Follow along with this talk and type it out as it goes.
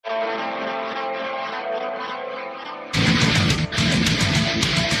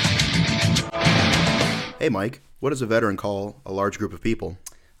Hey, Mike, what does a veteran call a large group of people?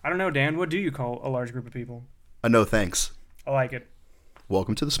 I don't know, Dan. What do you call a large group of people? A no thanks. I like it.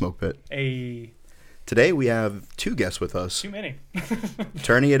 Welcome to the Smoke Pit. A Today we have two guests with us, too many.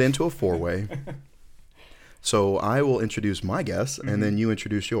 turning it into a four-way. So I will introduce my guest, and then you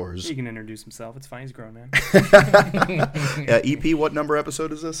introduce yours. He can introduce himself. It's fine. He's a grown man. EP, what number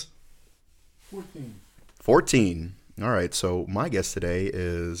episode is this? 14. 14. All right, so my guest today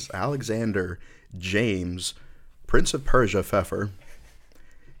is Alexander James, Prince of Persia Pfeffer.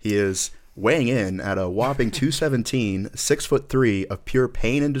 He is weighing in at a whopping 217, 6'3", of pure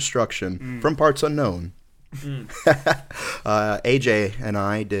pain and destruction from parts unknown. AJ and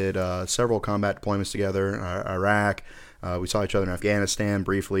I did several combat deployments together, Iraq. We saw each other in Afghanistan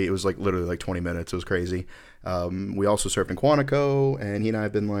briefly. It was literally 20 minutes. It was crazy. We also served in Quantico, and he and I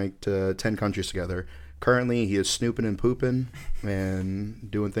have been to 10 countries together. Currently, he is snooping and pooping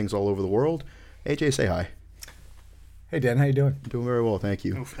and doing things all over the world. AJ, say hi. Hey, Dan. How you doing? Doing very well, thank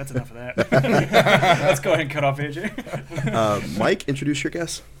you. Oof, that's enough of that. Let's go ahead and cut off AJ. Mike, introduce your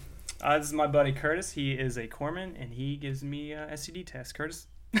guest. This is my buddy Curtis. He is a corpsman, and he gives me STD tests. Curtis?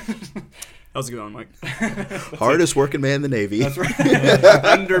 How's it going, Mike? Hardest working man in the Navy. That's right.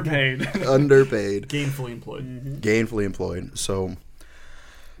 Underpaid. Underpaid. Gainfully employed. Gainfully employed. So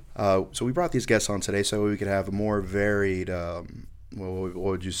we brought these guests on today so we could have a more varied, what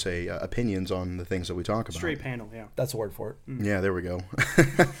would you say, opinions on the things that we talk about. Straight panel, yeah. That's the word for it. Yeah, there we go.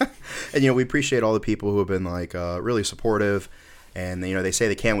 And, we appreciate all the people who have been, really supportive. And, they say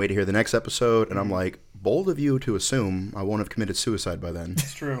they can't wait to hear the next episode. And I'm like, bold of you to assume I won't have committed suicide by then.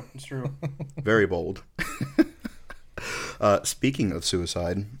 It's true. It's true. Very bold. Speaking of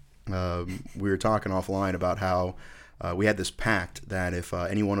suicide, we were talking offline about how we had this pact that if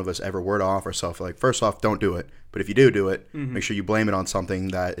any one of us ever were to offer ourselves, first off, don't do it. But if you do it, make sure you blame it on something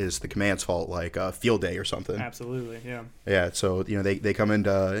that is the command's fault, like field day or something. Absolutely, yeah. Yeah, so, they come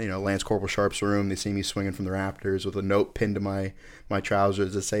into, Lance Corporal Sharp's room. They see me swinging from the rafters with a note pinned to my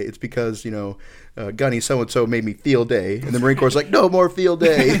trousers that say, it's because, Gunny so-and-so made me field day. And the Marine Corps is like, no more field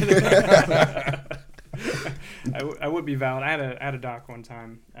day. I would be valid. I had a doc one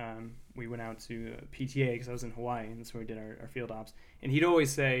time. We went out to PTA because I was in Hawaii, and that's where we did our field ops. And he'd always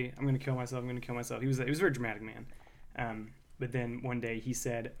say, I'm going to kill myself, I'm going to kill myself. He was a very dramatic man. But then one day he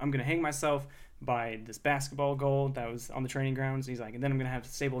said, I'm going to hang myself by this basketball goal that was on the training grounds. He's like, and then I'm going to have a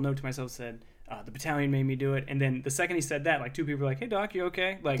stable note to myself that said, the battalion made me do it. And then the second he said that, two people were like, hey, Doc, you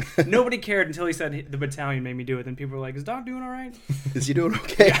okay? Nobody cared until he said the battalion made me do it. Then people were like, is Doc doing all right? Is he doing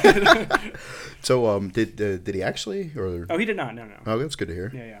okay? So, did he actually? Or? Oh, he did not. No. Oh, that's good to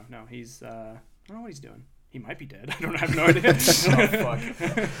hear. Yeah. No, he's, I don't know what he's doing. He might be dead. I have no idea. Oh, fuck.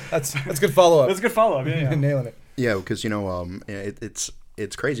 That's good follow-up. That's a good follow-up, yeah. Nailing it. Yeah, because,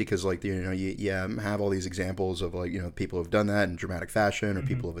 it's crazy because, you have all these examples of, people who have done that in dramatic fashion or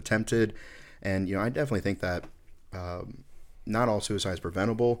people have attempted. And, I definitely think that not all suicide is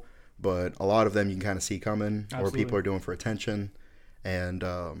preventable, but a lot of them you can kind of see coming. Absolutely. Or people are doing for attention. And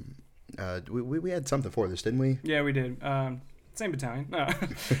we had something for this, didn't we? Yeah, we did. Same battalion. No.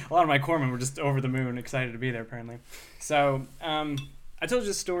 A lot of my corpsmen were just over the moon, excited to be there, apparently. So I told you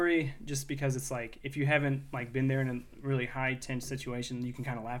this story just because it's if you haven't been there in a really high tense situation, you can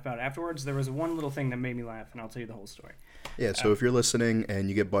kind of laugh about it afterwards. There was one little thing that made me laugh, and I'll tell you the whole story. Yeah, so if you're listening and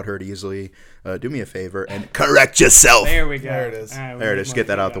you get butthurt easily, do me a favor and correct yourself. There we go. There it is. There it is. Get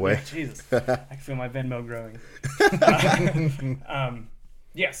that out the way. Yeah, Jesus. I can feel my Venmo growing.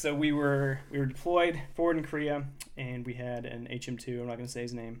 Yeah, so we were deployed forward in Korea, and we had an HM2. I'm not going to say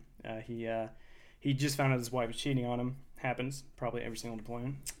his name. He just found out his wife was cheating on him. Happens probably every single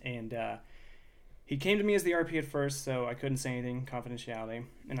deployment. And he came to me as the RP at first, so I couldn't say anything, confidentiality.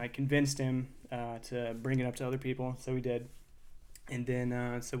 And I convinced him to bring it up to other people, so we did. And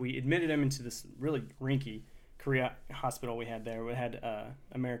then so we admitted him into this really rinky Korea hospital we had there. We had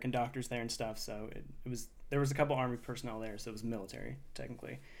American doctors there and stuff, so there was a couple Army personnel there, so it was military,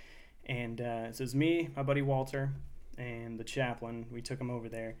 technically. And so it was me, my buddy Walter, and the chaplain. We took him over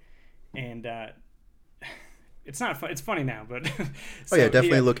there. And it's not fun. It's funny now, but so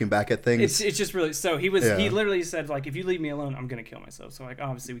definitely looking back at things. It's just really so he literally said if you leave me alone, I'm gonna kill myself. So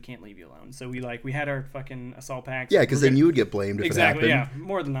obviously we can't leave you alone. So we had our fucking assault packs. Yeah, because then you would get blamed if exactly, it happened. Yeah,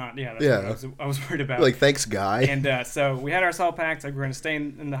 more than not. Yeah, that's what I was worried about. Thanks, guy. And so we had our assault packs. We were gonna stay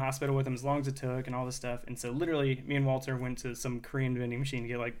in the hospital with him as long as it took, and all this stuff. And so literally, me and Walter went to some Korean vending machine to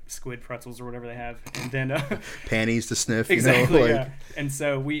get squid pretzels or whatever they have, and then panties to sniff. Exactly. Yeah. And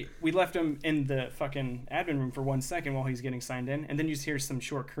so we left him in the fucking admin room for 1 second while he's getting signed in, and then you just hear some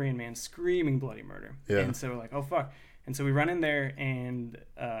short Korean man screaming bloody murder. Yeah. And so we're like, oh fuck. And so we run in there, and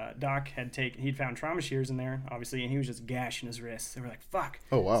Doc he'd found trauma shears in there, obviously, and he was just gashing his wrists. And we're like, fuck.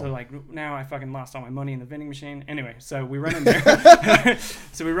 Oh, wow. So, like, now I fucking lost all my money in the vending machine. Anyway, so we run in there.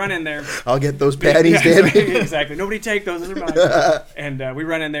 I'll get those patties, yeah, Danny. exactly. Nobody take those. Those are mine. And we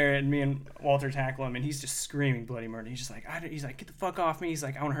run in there, and me and Walter tackle him, and he's just screaming bloody murder. He's just like, he's like, get the fuck off me. He's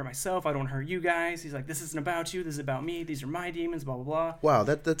like, I want to hurt myself. I don't want to hurt you guys. He's like, this isn't about you. This is about me. These are my demons, blah, blah, blah. Wow,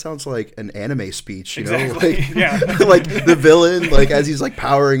 that sounds like an anime speech, you know? Exactly. Like, Yeah. like the villain, like as he's like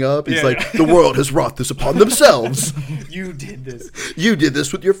powering up, he's like, the world has wrought this upon themselves. You did this. You did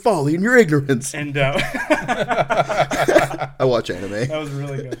this with your folly and your ignorance. And I watch anime. that was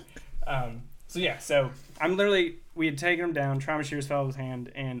really good. So I'm literally, we had taken him down, trauma shears fell out of his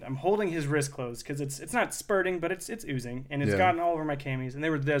hand, and I'm holding his wrist closed because it's not spurting, but it's oozing, and it's gotten all over my camis, and they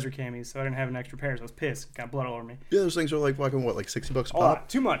were the desert camis, so I didn't have an extra pair, so I was pissed. Got blood all over me. Yeah, those things are like fucking what, like $60 a A pop? lot.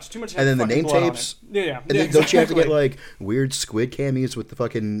 Too much. And then the name blood on tapes. it. Yeah. And then don't you have to get like weird squid camis with the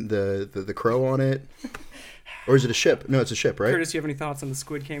fucking the crow on it? Or is it a ship? No, it's a ship, right? Curtis, you have any thoughts on the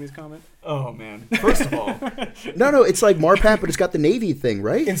squid camis comment? Oh man! First of all, No, it's like Marpat, but it's got the Navy thing,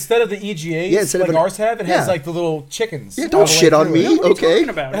 right? Instead of the EGAs, Yeah, instead of like an- ours have, it has yeah. like the little chickens. Yeah, all don't the way shit on through me. it. What are you Okay. talking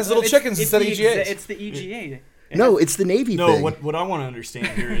about? It has little chickens instead of EGAs. It's the EGA. No, it's the Navy no. thing. What I want to understand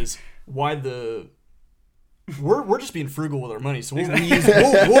here is why we're just being frugal with our money, so we'll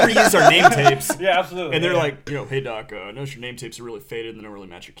reuse our name tapes. Yeah, absolutely. And they're like, hey Doc, I notice your name tapes are really faded and they don't really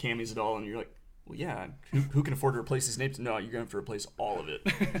match your camis at all. And you're like, well, yeah, who can afford to replace these names? No, you're going to have to replace all of it.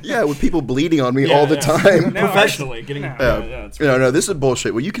 Yeah, with people bleeding on me Yeah, all the yeah. time. No, Professionally, getting no. it's No, this is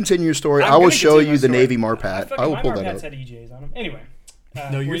bullshit. Will you continue your story? I'm I will gonna show continue you my the story. Navy Marpat. I will my pull that Marpats up. had EJs on them. Anyway. No,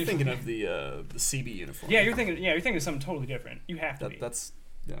 were you're you- thinking of the CB uniform. Yeah, you're thinking of something totally different. You have to be. That's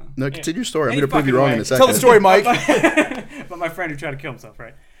yeah. No, continue your story. I'm Any going to prove you fucking wrong way. in a second. Tell the story, Mike. But my friend who tried to kill himself,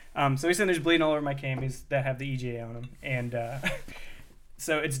 right? So he's sitting there bleeding all over my camis that have the EGA on them. And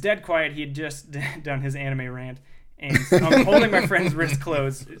so it's dead quiet. He had just done his anime rant. And so I'm holding my friend's wrist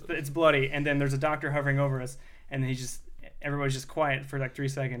closed. It's bloody. And then there's a doctor hovering over us. And everybody's just quiet for like 3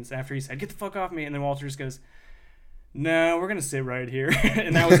 seconds after he said, get the fuck off me. And then Walter just goes, no, we're going to sit right here.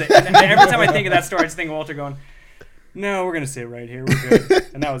 And that was it. And every time I think of that story, I just think of Walter going, no, we're going to sit right here. We're good.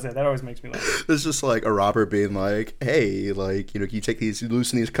 And that was it. That always makes me laugh. It's just like a robber being like, hey, like, can you take these,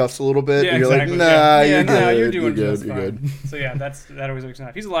 loosen these cuffs a little bit? Yeah, and you're exactly. like, nah, yeah, you're no, good. you're doing you're just good. fine. You're good. So yeah, that always makes me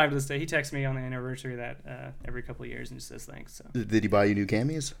laugh. He's alive to this day. He texts me on the anniversary of that every couple of years and just says thanks. So Did he buy you new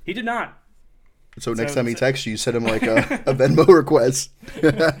camis? he did not. So next So- time he texts you, send him like a Venmo request.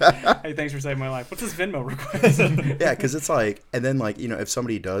 Hey, thanks for saving my life. What's this Venmo request? Yeah, because it's like, and then like, if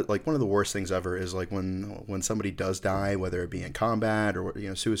somebody does, like one of the worst things ever is like when somebody does die, whether it be in combat or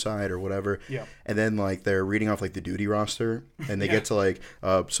suicide or whatever. Yeah. And then like they're reading off like the duty roster, and they get to like,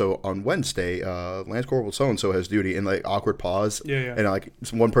 so on Wednesday, Lance Corporal so and so has duty, and like awkward pause. Yeah. And like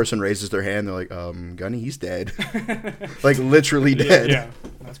one person raises their hand, they're like, Gunny, he's dead, like literally dead. Yeah,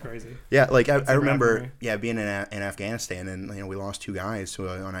 that's crazy. Yeah, like I a remember, memory. being in Afghanistan, and we lost 2 guys to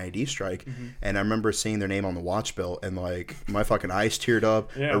an IED strike, Mm-hmm. and I remember seeing their name on the watch bill, and like my fucking eyes teared up.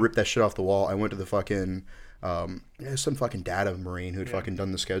 Yeah. I ripped that shit off the wall. I went to the fucking some fucking data marine who'd fucking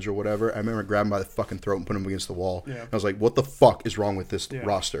done the schedule, or whatever. I remember grabbing him by the fucking throat and putting him against the wall. Yeah. I was like, "What the fuck is wrong with this Yeah.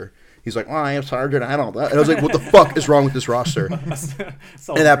 roster?" He's like, "Oh, I am Sergeant. I don't know." And I was like, "What the fuck is wrong with this roster?" At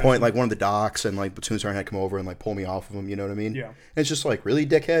that point, like one of the docs and like platoon sergeant had come over and like pull me off of him. You know what I mean? Yeah. And it's just like, really,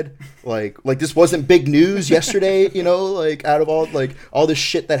 dickhead? Like this wasn't big news yesterday. Like out of all this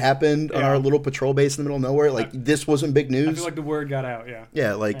shit that happened on Yeah. our little patrol base in the middle of nowhere, like this wasn't big I news. feel like the word got out. Yeah.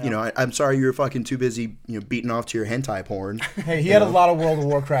 Yeah, like I'm sorry you're fucking too busy, beating off to your hentai porn. Hey, he had a lot of World of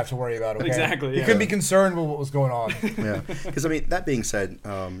Warcraft to worry about. Okay? Exactly, He yeah. couldn't be concerned with what was going on. Yeah, because I mean, that being said,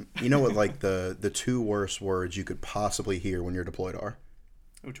 you know what, like the 2 worst words you could possibly hear when you're deployed are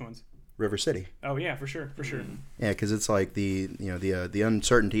Which ones? River City. Oh yeah, for sure. Yeah, because it's like the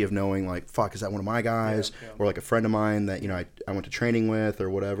uncertainty of knowing like, fuck, is that one of my guys, Yeah, yeah. or like a friend of mine that I went to training with or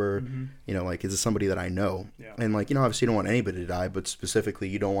whatever. Like, is it somebody that I know? Yeah. And like, obviously you don't want anybody to die, but specifically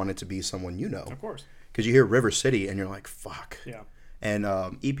you don't want it to be someone you know, Of course. because you hear River City and you're like, fuck. Yeah. And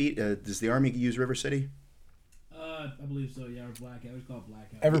EP, does the Army use River City? I believe so. Yeah, or blackout. It was called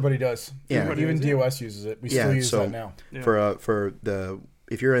blackout. Everybody does. Yeah. Even does, yeah. DOS uses it. We still use that now. Yeah. For the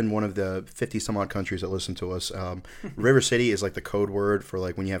if you're in one of the 50 some odd countries that listen to us, River City is like the code word for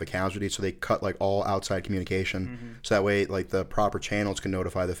like when you have a casualty. So they cut like all outside communication, so that way like the proper channels can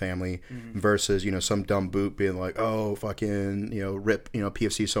notify the family, versus some dumb boot being like, oh fucking rip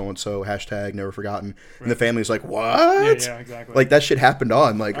PFC so and so hashtag never forgotten, and the family's like, what? Yeah, exactly. Like that shit happened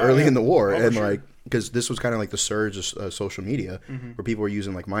on like early yeah. in the war, Oh, for and sure. like because this was kind of like the surge of social media, where people were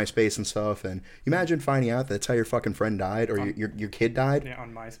using like MySpace and stuff. And you imagine finding out that's how your fucking friend died or your kid died. Yeah,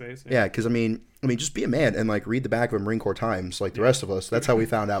 on MySpace. Yeah, because I mean, just be a man and like read the back of a Marine Corps Times, like the rest of us. That's how we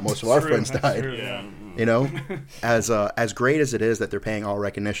found out most of our friends died. True, yeah. You know, as great as it is that they're paying all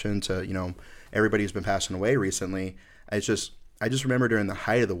recognition to everybody who's been passing away recently. I just remember during the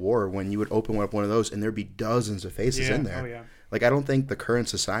height of the war when you would open up one of those and there'd be dozens of faces in there. Oh yeah. Like, I don't think the current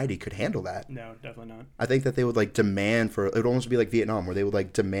society could handle that. No, definitely not. I think that they would, like, demand for... It would almost be like Vietnam, where they would,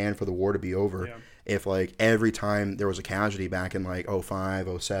 like, demand for the war to be over. Yeah. If, like, every time there was a casualty back in, like,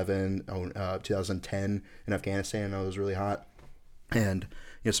 05, 07, 2010 in Afghanistan, I know it was really hot. And,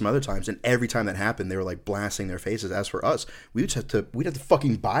 some other times. And every time that happened, they were, like, blasting their faces. As for us, we'd have to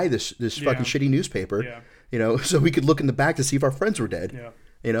fucking buy this fucking shitty newspaper, so we could look in the back to see if our friends were dead. Yeah.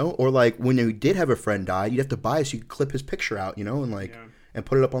 Or like when you did have a friend die, you'd have to buy it so you could clip his picture out, and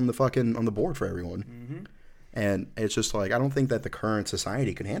put it up on the board for everyone. Mm-hmm. And it's just like, I don't think that the current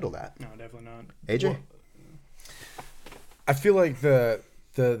society can handle that. No, definitely not. AJ? Well, I feel like the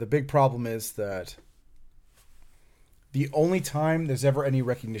big problem is that the only time there's ever any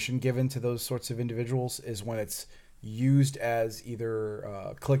recognition given to those sorts of individuals is when it's used as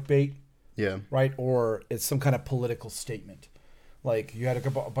either clickbait, right, or it's some kind of political statement. Like, you had a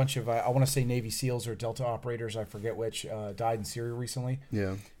bunch of, I want to say Navy SEALs or Delta operators, I forget which, died in Syria recently.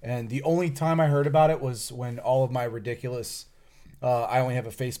 Yeah. And the only time I heard about it was when all of my ridiculous, I only have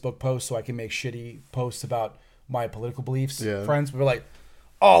a Facebook post so I can make shitty posts about my political beliefs. Yeah. Friends were like,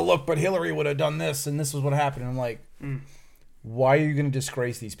 oh, look, but Hillary would have done this and this was what happened. And I'm like, why are you going to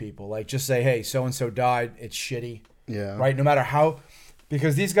disgrace these people? Like, just say, hey, so-and-so died. It's shitty. Yeah. Right? No matter how...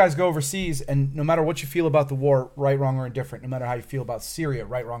 Because these guys go overseas, and no matter what you feel about the war, right, wrong, or indifferent, no matter how you feel about Syria,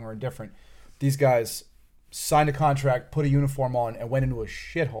 right, wrong, or indifferent, these guys signed a contract, put a uniform on, and went into a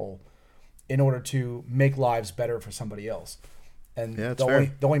shithole in order to make lives better for somebody else. And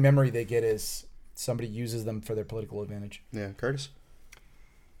the only memory they get is somebody uses them for their political advantage. Yeah, Curtis?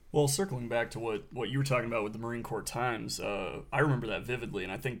 Well, circling back to what you were talking about with the Marine Corps Times, I remember that vividly,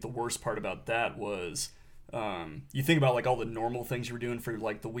 and I think the worst part about that was... you think about like all the normal things you were doing for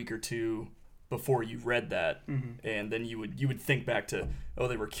like the week or two before you read that, and then you would think back to, oh,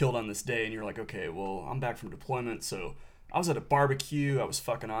 they were killed on this day, and you're like, okay, well, I'm back from deployment, so I was at a barbecue, I was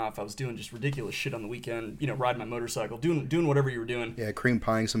fucking off, I was doing just ridiculous shit on the weekend, riding my motorcycle, doing whatever you were doing. Yeah, cream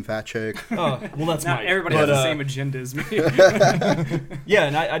pieing some fat chick. Well, that's not everybody has the same agenda as me. Yeah,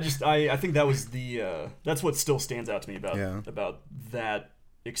 and I think that was that's what still stands out to me about that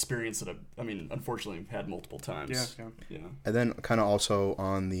experience that I mean, unfortunately, had multiple times. Yeah. And then kind of also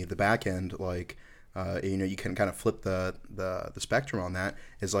on the back end, like, you can kind of flip the spectrum on that.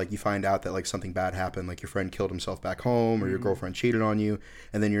 Is like you find out that like something bad happened, like your friend killed himself back home, or your girlfriend cheated on you,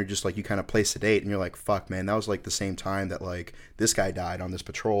 and then you're just like, you kind of place the date, and you're like, fuck, man, that was like the same time that like this guy died on this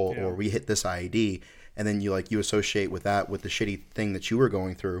patrol, or we hit this IED, and then you associate with that with the shitty thing that you were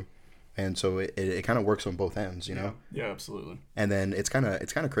going through. And so it kind of works on both ends, Yeah, absolutely. And then it's kind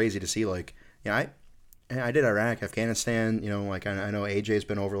of crazy to see, like, I did Iraq, Afghanistan, like I know AJ's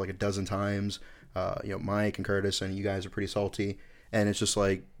been over like a dozen times, Mike and Curtis, and you guys are pretty salty. And it's just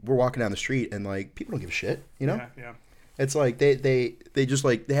like, we're walking down the street and like, people don't give a shit, Yeah. It's like they just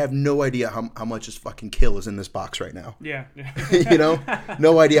like, they have no idea how much this fucking kill is in this box right now. Yeah.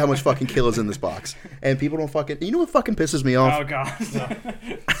 No idea how much fucking kill is in this box. And people don't fucking, what fucking pisses me off? Oh, God.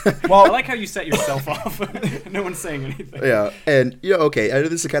 Well, I like how you set yourself off. No one's saying anything. Yeah. And, okay, I know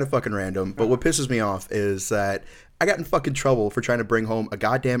this is kind of fucking random, but what pisses me off is that I got in fucking trouble for trying to bring home a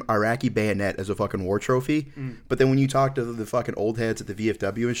goddamn Iraqi bayonet as a fucking war trophy. But then when you talk to the fucking old heads at the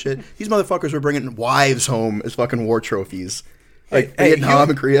VFW and shit, these motherfuckers were bringing wives home as fucking war trophies. Like Vietnam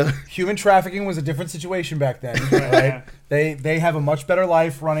and Korea. Human trafficking was a different situation back then. Right? They have a much better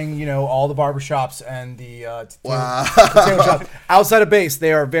life running, all the barbershops and the potato shops. Outside of base,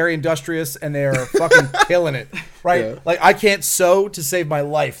 they are very industrious and they are fucking killing it. Right? Yeah. Like, I can't sew to save my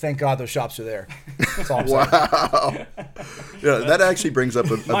life. Thank God those shops are there. That's all I'm saying. Wow. That actually brings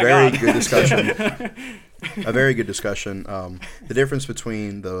up a very good discussion. A very good discussion. The difference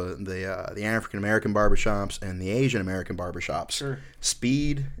between the African American barbershops and the Asian American barbershops. Sure.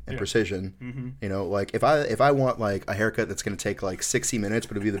 Speed and precision. Like if I want like a haircut that's going to take like 60 minutes,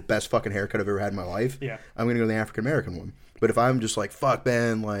 but it'll be the best fucking haircut I've ever had in my life. Yeah. I'm going to go to the African American one. But if I'm just like, fuck,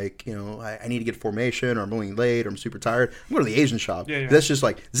 man, like, I need to get formation, or I'm running late, or I'm super tired, I'm going to the Asian shop. Yeah. That's just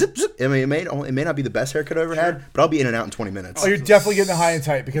like, zip, zip. I mean, it may not be the best haircut I've ever had, but I'll be in and out in 20 minutes. Oh, you're definitely getting high and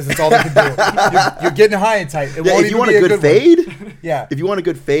tight because that's all they can do. You're getting high and tight. If you want a good fade, yeah. If you want a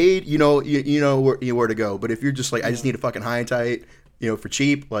good fade, you know where to go. But if you're just like, I just need a fucking high and tight, for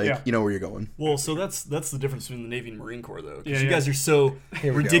cheap, like, Yeah. you know where you're going. Well, so that's the difference between the Navy and Marine Corps, though. Because Yeah, you yeah. guys are so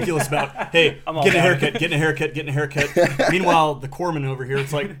Here we go. ridiculous about, hey, I'm all getting a about haircut, getting a haircut, getting a haircut. Meanwhile, the corpsman over here,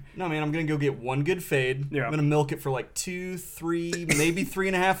 it's like, no, man, I'm going to go get one good fade. Yeah. I'm going to milk it for like 2, 3, maybe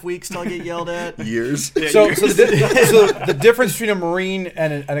 3.5 weeks till I get yelled at. Years. So the difference between a Marine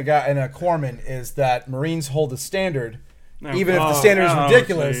and a guy and a corpsman is that Marines hold the standard, even if the standard is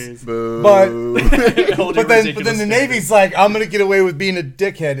ridiculous. Jeez. Boo. But Hold your but then ridiculous the standard. Navy's like, I'm gonna get away with being a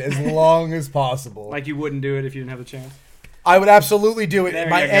dickhead as long as possible. Like you wouldn't do it if you didn't have the chance. I would absolutely do it. There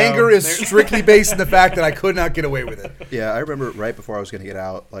My you go. anger is There- strictly based on the fact that I could not get away with it. Yeah, I remember right before I was gonna get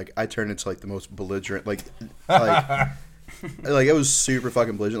out, like I turned into like the most belligerent, like it was super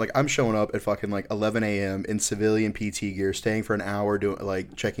fucking belligerent. Like I'm showing up at fucking like 11 a.m. in civilian PT gear, staying for an hour, doing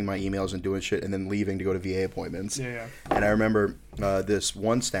like checking my emails and doing shit, and then leaving to go to VA appointments. Yeah. And I remember this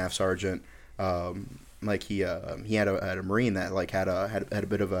one staff sergeant, like he had a Marine that like had a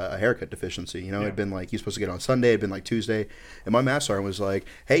bit of a haircut deficiency. You know, it'd been like he's supposed to get on Sunday, it'd been like Tuesday, and my mass sergeant was like,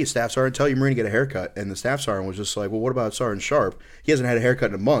 "Hey, staff sergeant, tell your Marine to get a haircut." And the staff sergeant was just like, "Well, what about Sergeant Sharp? He hasn't had a haircut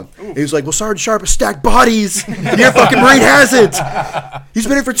in a month." And he was like, "Well, Sergeant Sharp has stacked bodies, and your fucking Marine hasn't. He's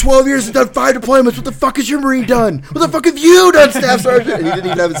been here for 12 years and done 5 deployments. What the fuck has your Marine done? What the fuck have you done, staff sergeant?" And he didn't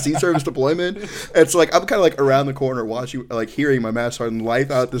even have his sea service deployment. And so like I'm kind of like around the corner watching, like hearing my mass sergeant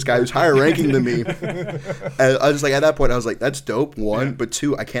life out this guy who's higher ranking than me. And I was like, at that point, I was like, that's dope, one. But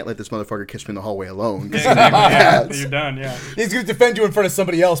two, I can't let this motherfucker kiss me in the hallway alone. 'Cause Yeah, that's- you're done. Yeah. He's gonna defend you in front of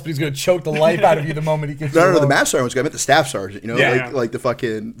somebody else, but he's gonna choke the life out of you the moment he gets. No, you the alone. mass sergeant was going to meet the staff sergeant, you know, Yeah. like the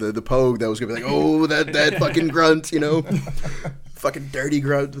fucking, the pogue that was going to be like, oh, that fucking grunt, you know. Fucking dirty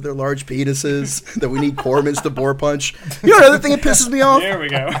grunt with their large penises that we need corpsmen to bore punch. You know another thing that pisses me off? There we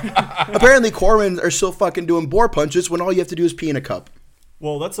go. Apparently corpsmen are still fucking doing bore punches when all you have to do is pee in a cup.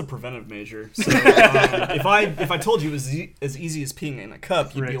 Well, that's a preventive measure. So if I told you it was as easy as peeing in a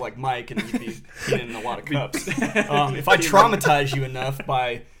cup, you'd be Right. like Mike and you'd be peeing in a lot of cups. If I traumatize you enough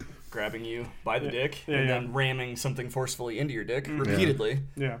by grabbing you by the dick Yeah, and yeah. then ramming something forcefully into your dick repeatedly,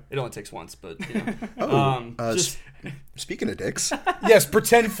 Yeah. it only takes once, but you know. Just Speaking of dicks, Yes,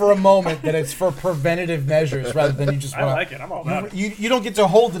 pretend for a moment that it's for preventative measures rather than you just I want like it. I'm all about it. You don't get to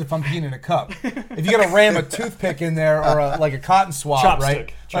hold it if I'm peeing in a cup. If you got to ram a toothpick in there or like a cotton swab,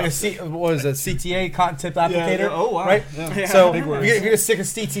 right? Chopstick. Like what is it, CTA, cotton tip applicator? yeah. Oh, wow. Right? Yeah. So Big if words. you're going to stick a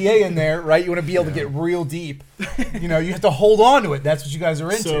CTA in there, right, you want to be able to get real deep. You know, you have to hold on to it. That's what you guys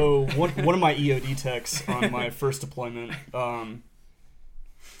are into. So one of my EOD techs on my first deployment,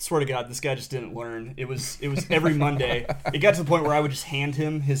 swear to God, this guy just didn't learn. It was every Monday. It got to the point where I would just hand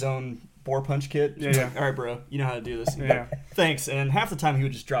him his own bore punch kit. Yeah, Just yeah. like, all right, bro, you know how to do this. Yeah. Thanks. And half the time he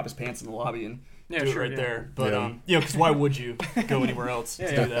would just drop his pants in the lobby and Yeah, do sure, it right yeah. there. But Yeah. you know, because why would you go anywhere else to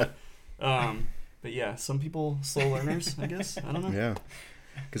Yeah, do that? But yeah, some people slow learners, I guess. I don't know. yeah.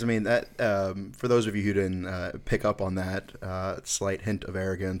 Because, I mean, that for those of you who didn't pick up on that slight hint of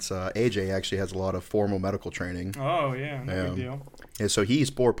arrogance, AJ actually has a lot of formal medical training. Oh yeah. No Yeah. big deal. And so he's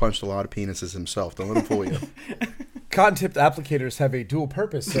bore punched a lot of penises himself. Don't let him fool you. Cotton tipped applicators have a dual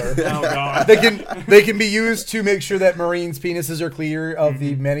purpose, sir. Oh god. They can be used to make sure that Marines' penises are clear of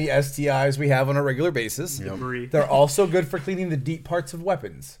the many STIs we have on a regular basis. Debris. They're also good for cleaning the deep parts of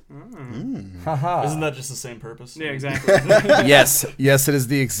weapons. Haha. Isn't that just the same purpose? Yeah, exactly. Yes, it is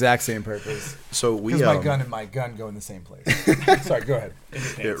the exact same purpose. So we Because my gun and my gun go in the same place. Sorry, go ahead.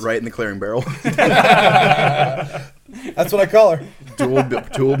 yeah, right in the clearing barrel. That's what I call her.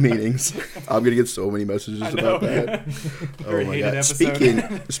 dual meetings. I'm gonna get so many messages know. about that. Very Oh my hated god!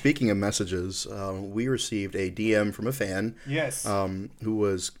 episode. Speaking of messages, we received a DM from a fan Yes. who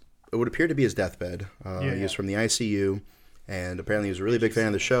was it would appear to be his deathbed. He was from the ICU, and apparently he was a really big fan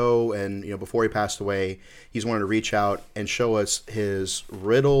of the show. And before he passed away, he's wanted to reach out and show us his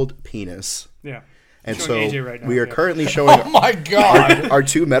riddled penis. Yeah. And Showing so AJ right now, we are yeah. currently showing Oh my god. our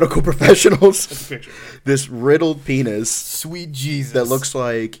two medical professionals That's a picture. this riddled penis Sweet Jesus. that looks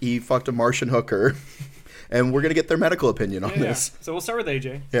like he fucked a Martian hooker. And we're gonna get their medical opinion on Yeah. this. So we'll start with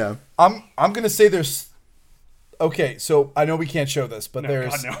AJ. Yeah. I'm gonna say there's. Okay, so I know we can't show this, but No,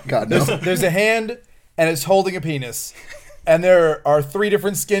 there's God no. God no. there's a hand and it's holding a penis, and there are 3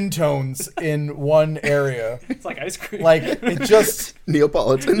 different skin tones in one area. It's like ice cream. Like it just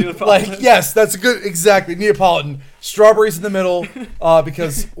Neapolitan. like yes, that's a good exactly Neapolitan. Strawberries in the middle,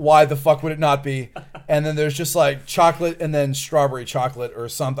 because why the fuck would it not be? And then there's just like chocolate and then strawberry chocolate or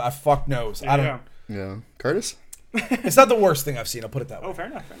something. I fuck knows. I don't. Yeah. Yeah. Curtis? It's not the worst thing I've seen. I'll put it that way. Oh, fair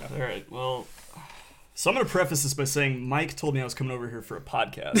enough. Fair enough. All right. Well, so I'm going to preface this by saying Mike told me I was coming over here for a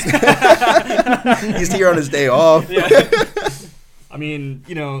podcast. He's here on his day off. I mean,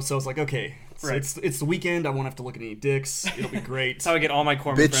 so I was like, okay, Right. It's the weekend. I won't have to look at any dicks. It'll be great. That's how I get all my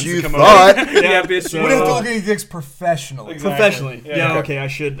corporate Bitch, friends you to come thought. over. Yeah, bitch. So- We you don't have to thought. look at any dicks professionally. Exactly. Professionally, Yeah, yeah. yeah. Okay, I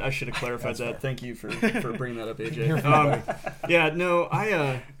should have clarified that. Thank you for bringing that up, AJ. Yeah, no,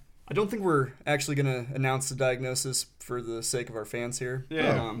 I don't think we're actually gonna announce the diagnosis for the sake of our fans here.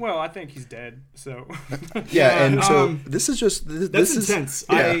 Yeah. Well, I think he's dead. So. Yeah, and so um, this is just this That's is intense.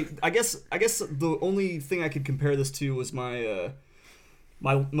 Yeah. I guess the only thing I could compare this to was my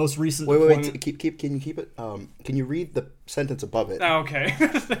my most recent. Wait. deployment. Keep. Can you keep it? Can you read the sentence above it? Oh, okay.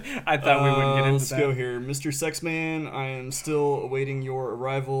 I thought we wouldn't get into Let's that. go here, Mr. Sexman. I am still awaiting your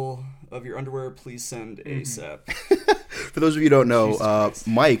arrival of your underwear. Please send ASAP. For those of you who don't know, Jesus Christ.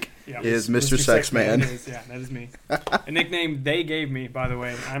 Mike Yeah, is Mr. Sexman. Yeah, that is me. A nickname they gave me, by the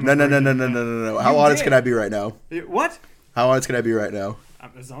way. I'm No. afraid- How You honest did. can I be right now? What? How honest can I be right now?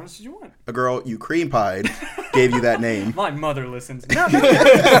 I'm as honest as you want. A girl you cream pied gave you that name. My mother listens. No.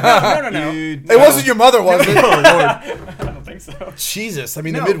 No. Dude, It wasn't your mother, was it? I don't think so. Jesus, I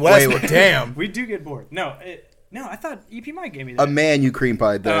mean No. the Midwest. Wait. Damn. We do get bored. No, I thought EP Mike gave me A that. man you cream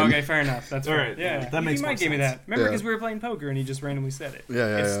pied Oh, then. okay, fair enough. That's All right. right, Yeah, that EP makes more Mike gave me sense. that. Remember, Yeah. because we were playing poker and he just randomly said it.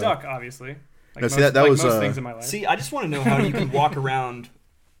 Yeah, It yeah. stuck, obviously. Like No, see, most, that like was, most things in my life. See, I just want to know how you can walk around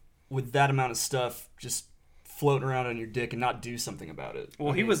with that amount of stuff just floating around on your dick and not do something about it.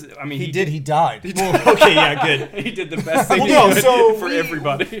 Well, I he mean- was. I mean, He did. He died. Okay, yeah, good. He did the best thing Well, he no, could so for we-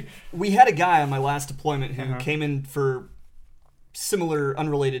 everybody. We had a guy on my last deployment who Uh-huh. came in for similar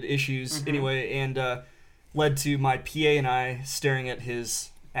unrelated issues Mm-hmm. anyway, and led to my PA and I staring at his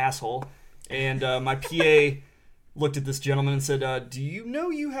asshole. And my PA looked at this gentleman and said, "Do you know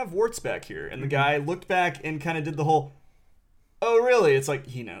you have warts back here?" And the Mm-hmm. guy looked back and kind of did the whole, "Oh, really?" It's like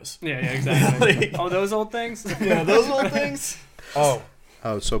he knows. Yeah, exactly. Like- Oh, those old things. Yeah, those little things. Oh,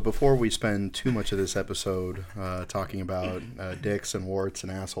 Oh, so before we spend too much of this episode talking about dicks and warts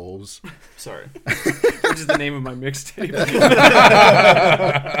and assholes, Sorry. Which is the name of my mixtape.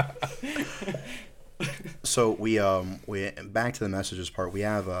 so we back to the messages part. We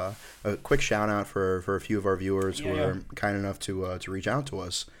have a quick shout out for a few of our viewers who Yeah. are kind enough to reach out to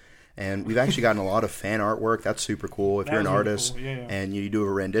us, and we've actually gotten a lot of fan artwork. That's super cool. If That you're an was really artist cool. Yeah. and you do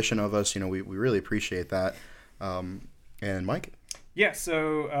a rendition of us, we really appreciate that. And Mike, Yeah,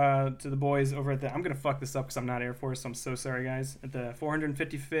 so to the boys over at the, I'm going to fuck this up because I'm not Air Force, so I'm so sorry, guys. At the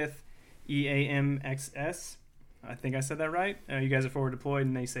 455th EAMXS, I think I said that right. You guys are forward deployed,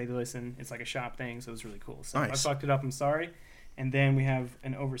 and they say, listen, it's like a shop thing, so it's really cool. So Nice. I fucked it up, I'm sorry. And then we have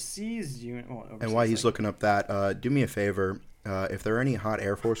an overseas unit. Well, overseas, and while he's like- looking up that, do me a favor. If there are any hot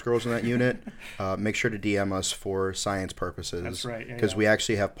Air Force girls in that unit, make sure to DM us for science purposes. That's right, yeah, Because yeah. we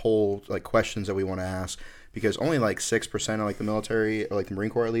actually have poll questions that we want to ask. Because only 6% of the military, or the Marine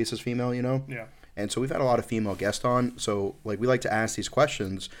Corps at least, is female. Yeah. And so we've had a lot of female guests on. So we like to ask these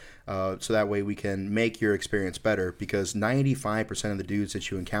questions, so that way we can make your experience better. Because 95% of the dudes that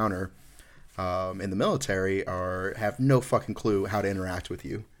you encounter in the military have no fucking clue how to interact with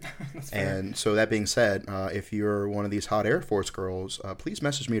you. And so that being said, if you're one of these hot Air Force girls, please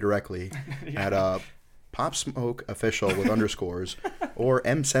message me directly at Pop Smoke Official with underscores or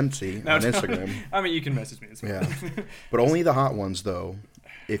msempsy on Instagram. I mean, you can message me. It's fine. Yeah, but only the hot ones though.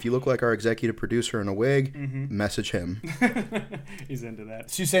 If you look like our executive producer in a wig, message him. He's into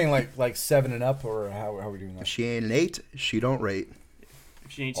that. so you saying like 7 and up, or how are we doing If that? she ain't an 8, she don't rate.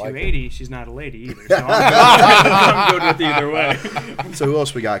 If she ain't Like 280, she's not a lady either. So I'm good with either way. So who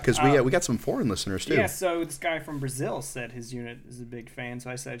else we got? Because we got some foreign listeners too. Yeah, so this guy from Brazil said his unit is a big fan, so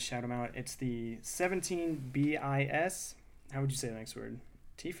I said shout him out. It's the 17BIS. How would you say the next word?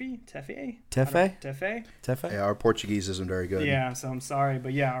 Tefe? Tefe? Tefe? Tefe? Tefe? Yeah, our Portuguese isn't very good. Yeah, so I'm sorry,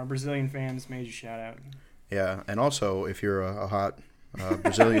 but yeah, our Brazilian fans made you shout out. Yeah, and also if you're a hot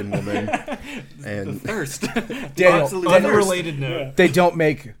Brazilian woman, and Thirst. Daniel, Absolutely Daniel, unrelated note. Yeah. they don't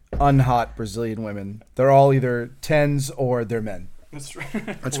make unhot Brazilian women. They're all either 10s or they're men. That's right.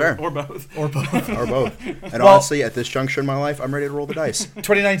 That's Or- fair. Or both. Or both. or both. And Well- honestly, at this juncture in my life, I'm ready to roll the dice.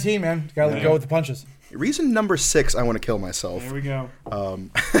 2019, man. Gotta Yeah. go with the punches. Reason number 6, I want to kill myself. There we go.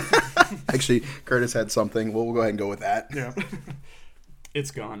 Actually, Curtis had something. We'll go ahead and go with that. Yeah. It's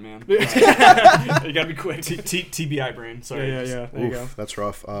gone, man. You gotta be quick. TBI brain. Sorry. Yeah. There you go. Oof, that's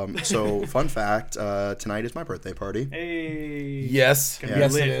rough. So, fun fact, tonight is my birthday party. Hey. Yes. Gonna be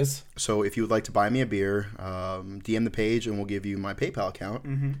Yes, lit. it is. So if you would like to buy me a beer, DM the page and we'll give you my PayPal account.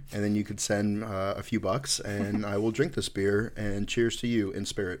 Mm-hmm. And then you could send a few bucks and I will drink this beer and cheers to you in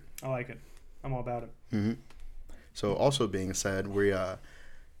spirit. I like it. I'm all about it. Mm-hmm. So also being said, we're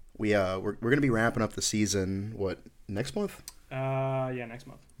going to be wrapping up the season, next month? Yeah, next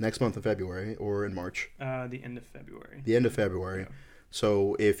month. Next month in February or in March? The end of February. The end of February. Yeah.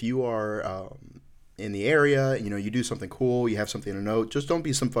 So if you are in the area, you do something cool, you have something to note, just don't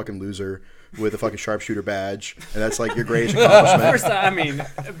be some fucking loser with a fucking sharpshooter badge, and that's like your greatest accomplishment. First, I mean,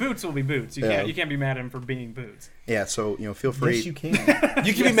 boots will be boots. You can't be mad at him for being boots. Yeah, so feel free. Yes, you can.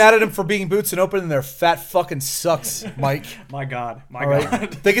 You can be mad at him for being boots and opening their fat fucking sucks, Mike. My God, All right?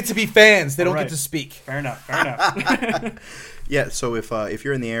 They get to be fans. They don't get to speak. Fair enough. Yeah, so if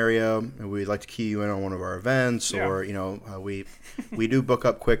you're in the area, we'd like to key you in on one of our events, or we do book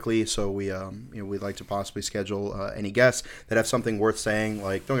up quickly, so we'd like to possibly schedule any guests that have something worth saying.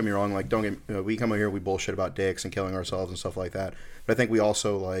 Like, don't get me wrong, like we come over here, we bullshit about dicks and killing ourselves and stuff like that. But I think we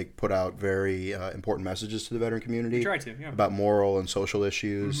also like put out very important messages to the veteran community. We try to, about moral and social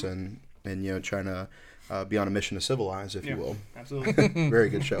issues, and trying to be on a mission to civilize, if you will. Absolutely. Very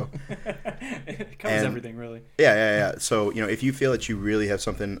good show. It covers everything, really. Yeah. So, if you feel that you really have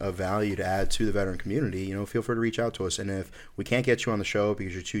something of value to add to the veteran community, feel free to reach out to us. And if we can't get you on the show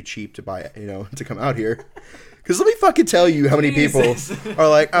because you're too cheap to buy, to come out here, because let me fucking tell you how many people are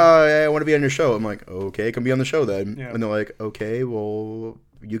like, oh, yeah, I want to be on your show. I'm like, okay, come be on the show then. Yeah. And they're like, okay, well,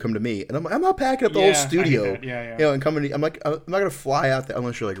 you come to me. And I'm not packing up the whole studio. Yeah. And coming. I'm like, I'm not going to fly out there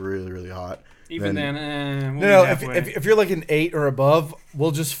unless you're like really, really hot. Even then, no. If you're like an 8 or above, we'll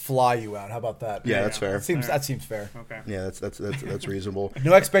just fly you out. How about that? Yeah, that's fair. That seems fair. Okay. Yeah, that's reasonable.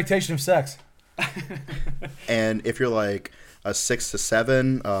 No expectation of sex. And if you're like a 6 to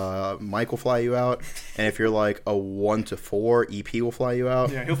 7, Mike will fly you out. And if you're like a 1 to 4, EP will fly you out.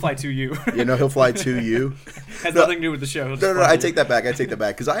 Yeah, he'll fly to you. He'll fly to you. Has nothing to do with the show. No, I take that back.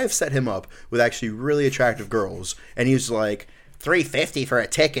 Because I have set him up with actually really attractive girls, and he's like, $350 for a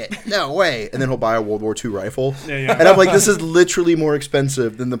ticket. No way. And then he'll buy a World War II rifle. Yeah. And I'm like, this is literally more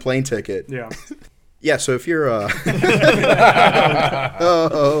expensive than the plane ticket. Yeah. Yeah, so if you're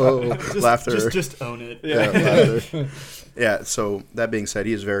laughter. Just own it. Yeah, laughter. Yeah, so that being said,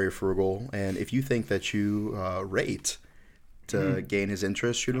 he is very frugal, and if you think that you rate to gain his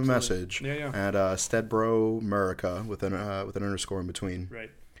interest, shoot him a message at Stedbro Murica with an underscore in between.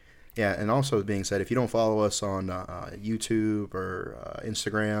 Right. Yeah, and also being said, if you don't follow us on YouTube or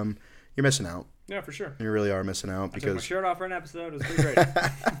Instagram, you're missing out. Yeah, for sure. You really are missing out I because took my shirt off for an episode. It was pretty great.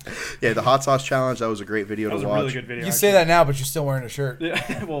 Yeah, the hot sauce challenge, that was a great video to watch. That was a really good video. You say that now, but you're still wearing a shirt.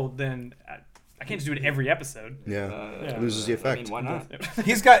 Yeah. Well, then I can't just do it every episode. Yeah, it loses the effect. I mean, why not?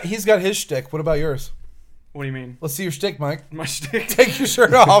 He's got his shtick. What about yours? What do you mean? Let's see your shtick, Mike. My shtick. Take your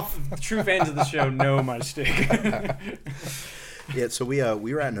shirt off. The true fans of the show know my shtick. Yeah, so we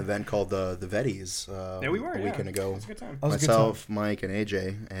were at an event called the Vetties we were, a weekend ago. It was a good time. Myself, Mike, and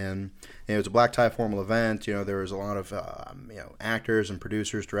AJ, and it was a black tie formal event. There was a lot of actors and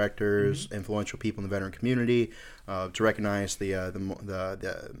producers, directors, influential people in the veteran community to recognize the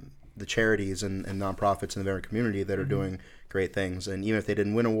charities and nonprofits in the veteran community that are doing great things. And even if they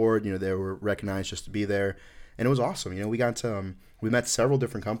didn't win an award, they were recognized just to be there, and it was awesome. We got to we met several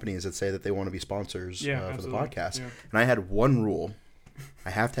different companies that say that they want to be sponsors for the podcast. Yeah. And I had one rule. I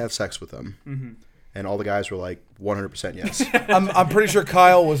have to have sex with them. Mm-hmm. And all the guys were like 100% yes. I'm pretty sure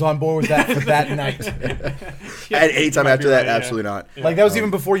Kyle was on board with that for that night. And anytime after that, absolutely not. Yeah. Like that was even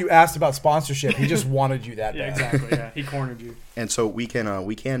before you asked about sponsorship. He just wanted you that bad. Exactly. Yeah, he cornered you. And so we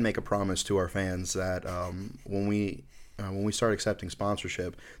can make a promise to our fans that when we start accepting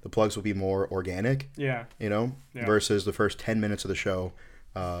sponsorship, the plugs will be more organic. Yeah. Versus the first 10 minutes of the show,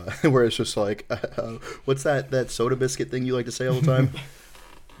 where it's just like, what's that soda biscuit thing you like to say all the time?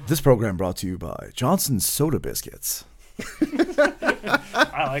 This program brought to you by Johnson's Soda Biscuits.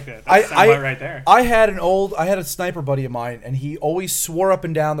 I like that. That's soundbite right there. I had a sniper buddy of mine, and he always swore up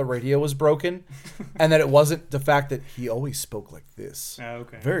and down the radio was broken, and that it wasn't the fact that he always spoke like this,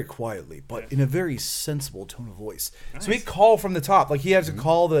 very quietly, but in a very sensible tone of voice. Nice. So he'd call from the top, like he has to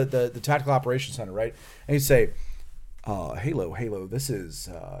call the Tactical Operations Center, right? And he'd say, Halo, this is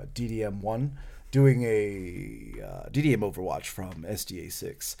DDM-1 doing a DDM Overwatch from SDA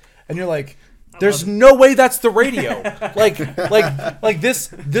 6, and you're like, there's no way that's the radio. like this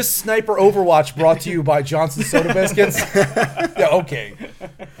sniper Overwatch brought to you by Johnson Soda Biscuits. Yeah, okay.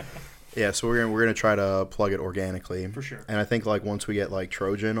 Yeah, so we're gonna try to plug it organically for sure. And I think like once we get like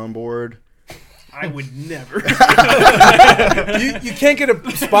Trojan on board, I would never. You can't get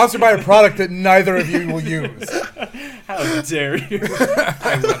sponsored by a product that neither of you will use. How dare you?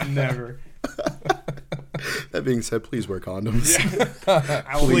 I would never. That being said, please wear condoms. Yeah.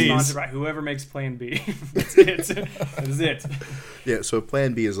 I will be sponsored by whoever makes Plan B. That's it. That is it. Yeah, so if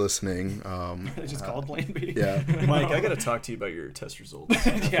Plan B is listening... It's just called Plan B. Yeah. Mike, I got to talk to you about your test results.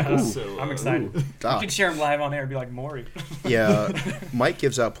 Yeah, so, I'm excited. You can share them live on air and be like, Maury. Yeah, Mike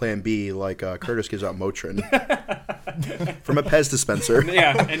gives out Plan B like Curtis gives out Motrin. from a Pez dispenser.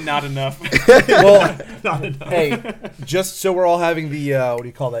 Yeah, and not enough. Well, Not enough. hey, just so we're all having the what do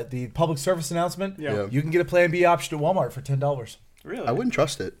you call that? The public service announcement. Yeah. You can get a Plan B option at Walmart for $10. Really? I wouldn't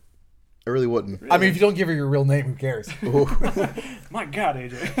trust it. I really wouldn't. I mean, if you don't give her your real name, who cares? My God,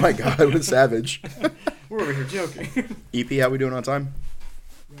 AJ. My God, what a savage. We're over here joking. EP, how we doing on time?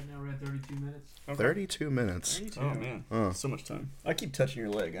 Right now we're at 32 minutes. Okay. 32 minutes. 32. Oh man, Oh. so much time. I keep touching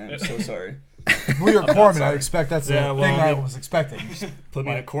your leg. I am so sorry. We are corpsman. I expect that's the Yeah, well, thing I I mean- was expecting. Put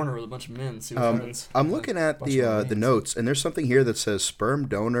me in a corner with a bunch of men. See what happens. I'm looking at Bunch of the names. notes, and there's something here that says sperm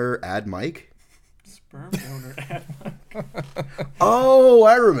donor add Mike. Sperm donor. Oh,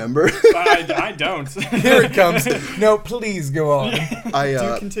 I remember. I don't. Here it comes. No, please go on. I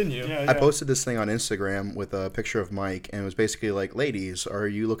Do continue. Yeah, I posted this thing on Instagram with a picture of Mike, and it was basically like, "Ladies, are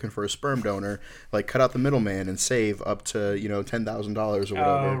you looking for a sperm donor? Like, cut out the middleman and save up to $10,000 or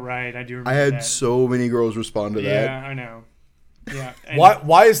whatever." Oh, right. I do remember I had that. so many girls respond to Yeah, that. I know. Yeah. and-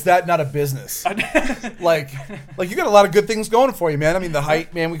 Why is that not a business? like you got a lot of good things going for you, man. I mean, the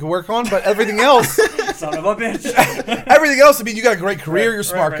height, man, we can work on, but everything else, Son of a bitch. everything else. I mean, you got a great career. You're a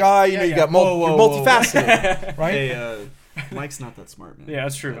smart right. guy. You Yeah, know, you yeah. got Whoa, you're whoa, whoa. multifaceted, right? Hey, Mike's not that smart, man. Yeah,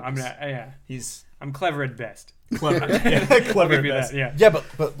 that's true. I'm not. Yeah, He's I'm clever at best. clever. Yeah, clever I'll at give you best. that. Yeah. Yeah,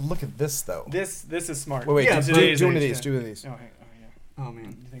 but look at this though. This is smart. Wait, Yeah, In do today's one of age, these. yeah. Do one of these. Oh, yeah. Oh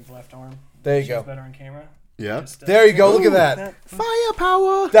man. You think left arm? There you shows go. better on camera. Yeah. Just, There you go. Look at that.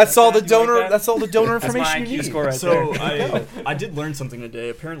 Firepower. That's all the You like donor. that? That's all the donor That's my information you IQ need. score right So there. I did learn something today.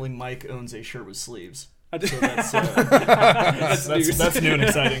 Apparently, Mike owns a shirt with sleeves. I did- So that's news. that's new and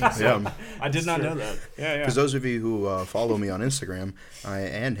exciting. So Yeah. I did not know that. Yeah, yeah. Because those of you who follow me on Instagram, I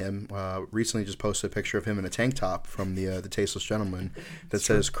and him recently just posted a picture of him in a tank top from the Tasteless Gentleman that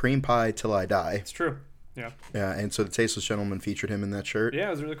says "Cream Pie Till I Die." It's true. Yeah. Yeah, and so the Tasteless Gentleman featured him in that shirt. Yeah,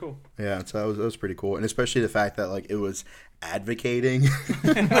 it was really cool. Yeah, so that was pretty cool, and especially the fact that like it was advocating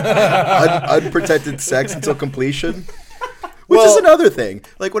unprotected sex until completion. Which is another thing.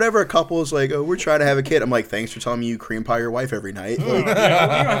 Like, whenever a couple is like, "Oh, we're trying to have a kid," I'm like, "Thanks for telling me you cream pie your wife every night." Like, Yeah,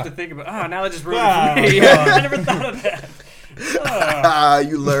 well, you don't have to think about. Oh, now that just ruined it for me. I never thought of that.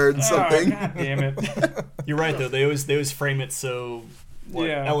 you learned something. Oh, God damn it. You're right though. They always frame it so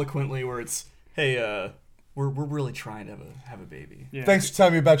Yeah. eloquently, where it's, hey, we're really trying to have a baby. Yeah. Thanks for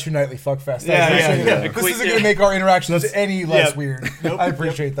telling me about your nightly fuckfest. Yeah, I appreciate yeah, it. yeah. This isn't going to make our interactions any less yeah. weird. I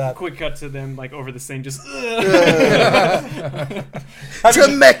appreciate that. Quick cut to them like over the sink, just.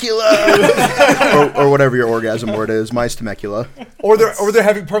 Temecula, or whatever your orgasm word is. My Temecula. Or they're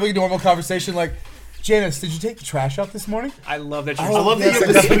having perfectly normal conversation like, Janice, did you take the trash out this morning? I love that. I You're love that you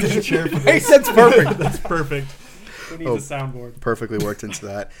have the same chair for Hey, that's perfect. That's perfect. Who needs a soundboard? Perfectly worked into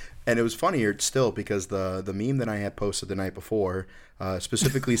that. And it was funnier still because the meme that I had posted the night before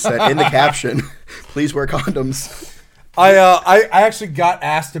specifically said in the caption, "Please wear condoms." I actually got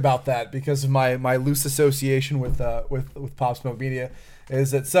asked about that because of my loose association with Pop Smoke Media,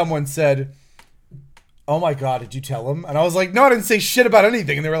 is that someone said, "Oh my God, did you tell him?" And I was like, "No, I didn't say shit about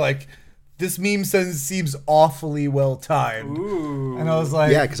anything." And they were like, "This meme seems awfully well timed." Ooh. And I was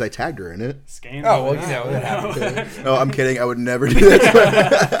like, Yeah, because I tagged her in it. Scandal. "Oh well, you know that happens." No, I'm kidding. I would never do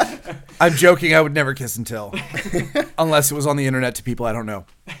that. I'm joking. I would never kiss and tell, unless it was on the internet to people I don't know.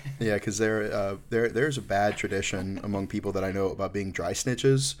 Yeah, because there's a bad tradition among people that I know about being dry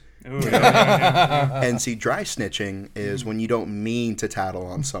snitches. Ooh, yeah. And see, dry snitching is when you don't mean to tattle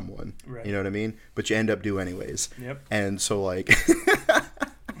on someone. Right. You know what I mean? But you end up do anyways. Yep. And so, like,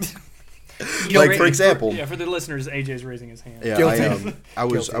 You're like for example, for the listeners, AJ's raising his hand. yeah, Guilty. I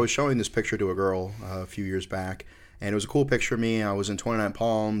was Guilty. I was showing this picture to a girl a few years back, and it was a cool picture of me. I was in 29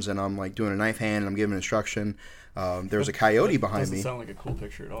 Palms, and I'm like doing a knife hand, and I'm giving instruction. There was a coyote behind Doesn't me. sound like a cool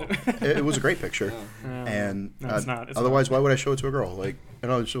picture at all. It was a great picture. No, And no, it's not. It's otherwise, why would I show it to a girl? Like,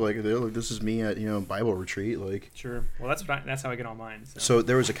 and I was just like, "Look, this is me at Bible retreat." Like, Sure. Well, that's how I get on mine. So. so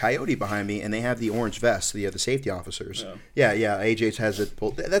there was a coyote behind me, and they have the orange vest. The safety officers. Yeah, AJ has it.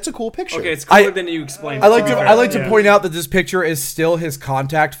 Pulled. That's a cool picture. Okay, it's cooler than you explained. I like to Yeah. point out that this picture is still his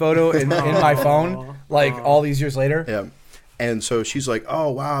contact photo in my phone, like all these years later. Yeah. And so she's like,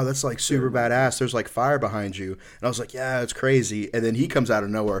 "Oh wow, that's like super badass. There's like fire behind you." And I was like, "Yeah, it's crazy." And then he comes out of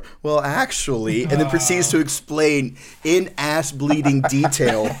nowhere. Well, actually, and then proceeds to explain in ass bleeding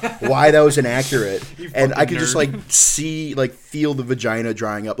detail why that was inaccurate. And I could just nerd. like feel the vagina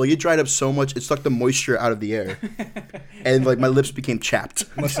drying up. Like it dried up so much, it sucked the moisture out of the air, and like my lips became chapped.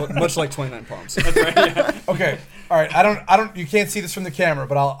 much like 29 Palms. Okay. All right. I don't. You can't see this from the camera,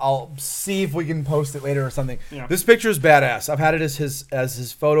 but I'll see if we can post it later or something. Yeah. This picture is badass. I've had it as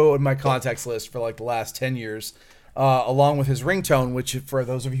his photo in my contacts list for like the last 10 years, along with his ringtone, which, for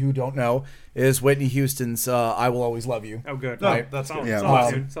those of you who don't know, is Whitney Houston's "I Will Always Love You." Oh, good. Right. That's Solid, good. Yeah.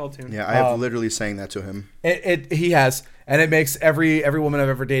 solid tune. Solid tune. Yeah, I have literally sang that to him. He has, and it makes every woman I've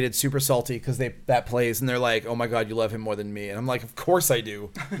ever dated super salty because that plays, and they're like, "Oh my god, you love him more than me," and I'm like, "Of course I do.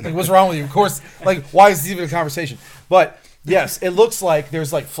 Like, what's wrong with you? Of course. Like, why is this even a conversation?" But yes, it looks like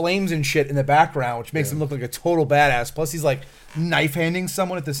there's like flames and shit in the background, which makes him look like a total badass. Plus, he's like knife handing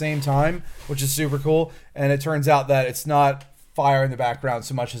someone at the same time, which is super cool. And it turns out that it's not fire in the background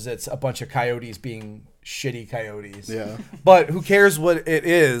so much as it's a bunch of coyotes being shitty coyotes. Yeah. But who cares what it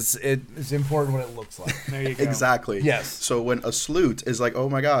is? It's important what it looks like. There you go. Exactly. Yes. So when a salute is like, "Oh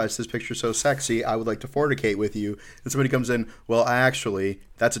my gosh, this picture's so sexy, I would like to fornicate with you," and somebody comes in, "Well,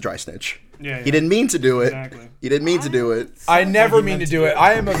 that's a dry snitch. Yeah. He didn't mean to do it. Exactly. He didn't mean to do it." I never like he mean to meant do it.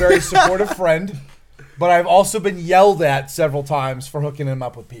 I am a very supportive friend, but I've also been yelled at several times for hooking him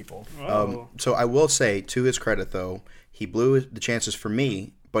up with people. Whoa. So I will say, to his credit though, he blew the chances for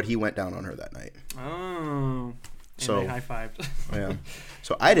me, but he went down on her that night. Oh. And So- they high-fived. Yeah.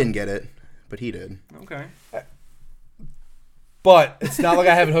 So I didn't get it, but he did. Okay. But it's not like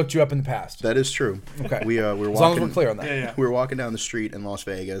I haven't hooked you up in the past. That is true. Okay. We were As long as walking. we're clear on that. Yeah, yeah. We were walking down the street in Las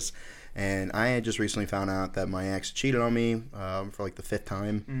Vegas, and I had just recently found out that my ex cheated on me for like the 5th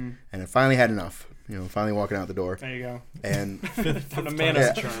time, and I finally had enough. Finally walking out the door, There you go. and From the man Yeah.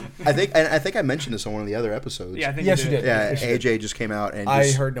 of the charm. I think I mentioned this on one of the other episodes. Yeah, I think Yes, you you did. did. Yeah, Yes, you did. AJ just came out and I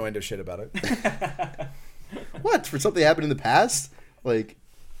just, heard no end of shit about it. what, for something that happened in the past, like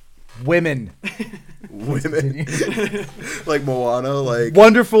Women. women, like Moana, like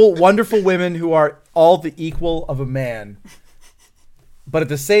Wonderful, wonderful women who are all the equal of a man. But at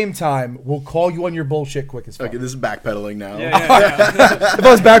the same time, will call you on your bullshit quick as fuck. okay, this is backpedaling now. Yeah, yeah. If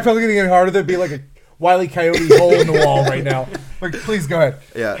I was backpedaling and getting harder, there'd be like a Wile E. Coyote hole in the wall right now. Like, please go ahead.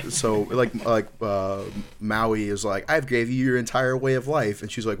 Yeah, so like Maui is like, "I've gave you your entire way of life,"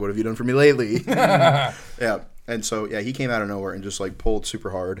 and she's like, "What have you done for me lately?" Yeah, and so yeah, he came out of nowhere and just like pulled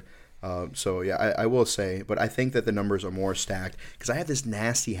super hard. So yeah, I will say, but I think that the numbers are more stacked because I have this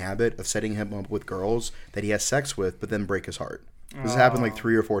nasty habit of setting him up with girls that he has sex with, but then break his heart. This has happened like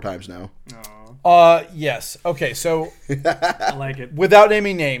 3 or 4 times now. Aw, Yes. Okay, so I like it. without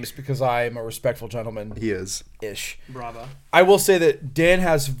naming names, because I'm a respectful gentleman He is. ish. Bravo. I will say that Dan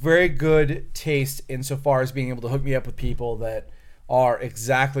has very good taste insofar as being able to hook me up with people that are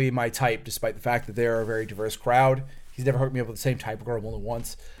exactly my type, despite the fact that they're a very diverse crowd. He's never hooked me up with the same type of girl only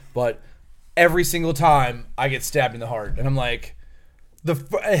once, but every single time I get stabbed in the heart, and I'm like,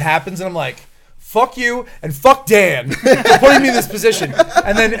 it happens, and I'm like, fuck you and fuck Dan for putting me in this position.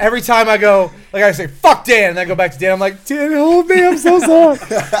 And then every time I go, like I say, fuck Dan, and I go back to Dan, I'm like, Dan, help me, I'm so sorry.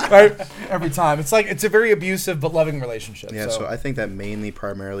 Right? Every time. It's like, it's a very abusive but loving relationship. Yeah, so I think that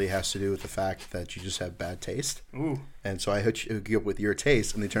primarily has to do with the fact that you just have bad taste. Ooh. And so I hook you up with your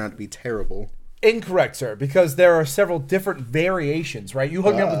taste, and they turn out to be terrible. Incorrect, sir, because there are several different variations, right? You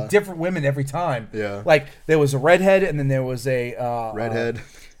hook me up with different women every time. Yeah. Like, there was a redhead, and then there was a... Redhead.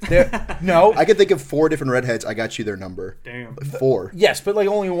 No. I could think of 4 different redheads. I got you their number. Damn. 4. Yes, but like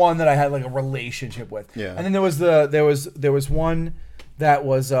only one that I had like a relationship with. Yeah. And then there was one that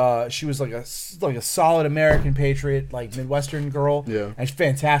was she was like a solid American patriot, like Midwestern girl. Yeah. And she's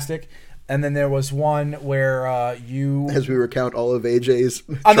fantastic. And then there was one where you. As we recount all of AJ's.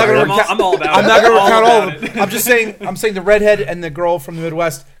 I'm not gonna triumphs. recount. I'm all about I'm it. not gonna I'm recount all of about them. I'm just saying. I'm saying the redhead and the girl from the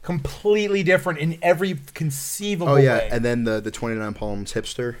Midwest completely different in every conceivable Oh yeah, way. and then the 29 Palms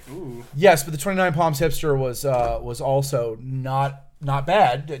hipster. Ooh. Yes, but the 29 Palms hipster was also not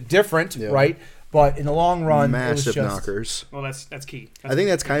bad, different, Yeah. right? But in the long run, it Massive was just, knockers. Well, that's key. I think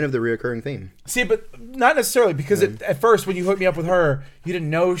that's kind of the reoccurring theme. See, but not necessarily because at first when you hooked me up with her, you didn't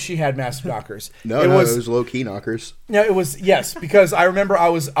know she had massive knockers. No, it was low key knockers. No, it was yes, because I remember I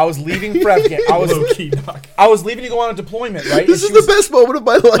was leaving for Afghanistan. I was leaving to go on a deployment, right? This And is she the best moment of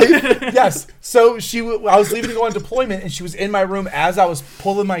my life. Yes. So I was leaving to go on deployment, and she was in my room as I was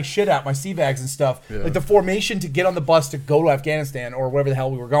pulling my shit out, my sea bags and stuff. Yeah. Like the formation to get on the bus to go to Afghanistan or wherever the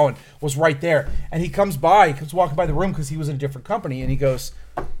hell we were going was right there. And he comes walking by the room because he was in a different company, and he goes,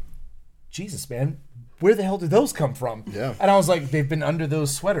 "Jesus, man, where the hell did those come from?" Yeah. And I was like, "They've been under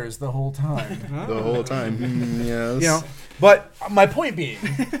those sweaters the whole time." The whole time. Yes. You know, but my point being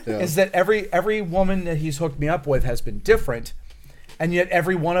Yeah. is that every woman that he's hooked me up with has been different, and yet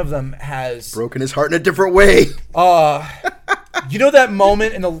every one of them has Broken his heart in a different way. You know that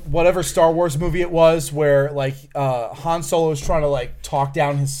moment in the whatever Star Wars movie it was where like Han Solo is trying to like talk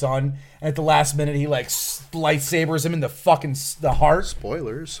down his son, and at the last minute he like lightsabers him in the fucking the heart.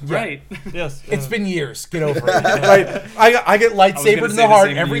 Spoilers. Right. Yes. It's been years. Get over it. Right? I get lightsabered gonna in say the the heart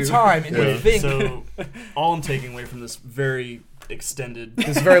same to every you. time, and you think So, all I'm taking away from this very extended,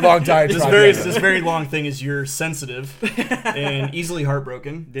 this very long diatribe. this very long thing is you're sensitive and easily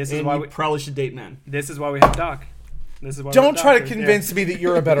heartbroken. This is and why you we- probably should date men. This is why we have Doc. This is why. Don't we have try to doctors, convince me that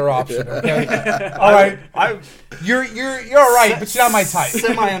you're a better option. Okay. All right. You're all right, but you're not my type.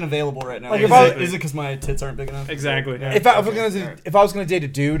 Semi-unavailable right now. Like, is, if I- it because my tits aren't big enough? Yeah. Exactly. Yeah. If I was gonna date a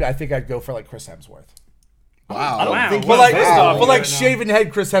dude, I think I'd go for like Chris Hemsworth. Wow. I don't Wow. think But like, First off, but like right now. shaven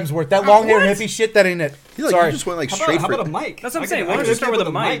head Chris Hemsworth, that long hair hippie shit, that ain't it. You Sorry. just went like How straight about, for how about a mic? That's what I'm I saying. could- Why I don't could you start get with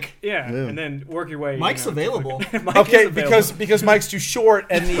a mic? Yeah. Yeah. And then work your way. Mike's available. Mike Okay, is available. because Mike's too short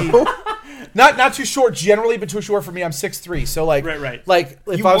and the not too short generally, but too short for me. I'm 6'3", so like Right. like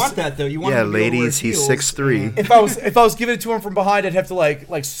if You I was want that though. You want Yeah, him to be able to wear ladies, he's heels. 6'3". if I was giving it to him from behind, I'd have to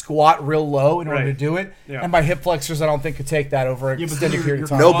like squat real low in order Right. to do it, Yeah. and my hip flexors I don't think could take that over an Yeah, but extended you're- period of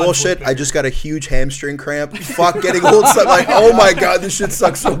you're time. No Quads bullshit. look I just got a huge hamstring cramp. Fuck getting old. So like, oh my god, this shit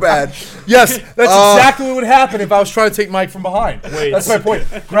sucks so bad. Yes, that's exactly what would happen if I was trying to take Mike from behind. Wait. That's my point.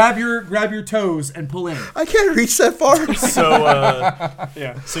 Grab your toes and pull in. I can't reach that far.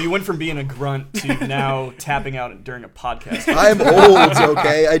 Yeah. So you went from being a grunt to now tapping out during a podcast. I am old.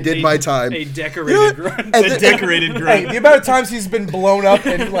 Okay, I did my time. A decorated grunt. And A the- decorated Hey, grunt. the amount of times he's been blown up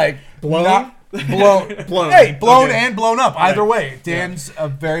and like blown. Blown. Hey, blown Okay. and blown up. Either way, Dan's a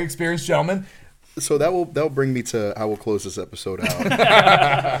very experienced gentleman. So that'll bring me to how we'll close this episode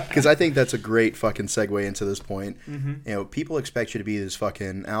out, because I think that's a great fucking segue into this point. You know, people expect you to be this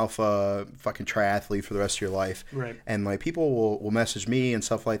fucking alpha fucking triathlete for the rest of your life, Right. And like people will message me and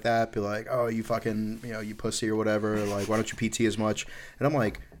stuff like that, be like, "Oh, you fucking you pussy or whatever. Like, why don't you PT as much?" And I'm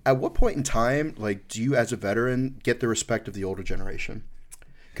like, at what point in time, like, do you as a veteran get the respect of the older generation?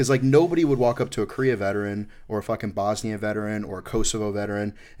 Because, like, nobody would walk up to a Korea veteran or a fucking Bosnia veteran or a Kosovo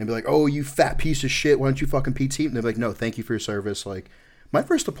veteran and be like, "Oh, you fat piece of shit, why don't you fucking PT?" And they're like, "No, thank you for your service." Like, my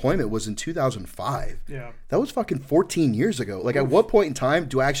first deployment was in 2005. Yeah. That was fucking 14 years ago. Like, at what point in time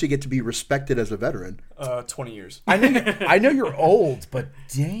do I actually get to be respected as a veteran? 20 years. I know you're old, but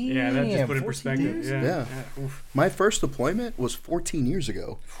damn. Yeah, that just put it in 14 perspective. years? Yeah. Yeah. Oof. My first deployment was 14 years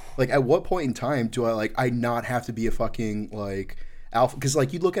ago. Like, at what point in time do I not have to be a fucking, like, alpha? Because,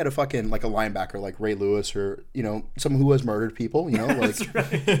 like, you look at a fucking, like, a linebacker like Ray Lewis or, someone who has murdered people, like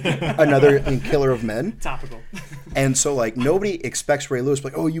another killer of men. Topical. And so, like, nobody expects Ray Lewis,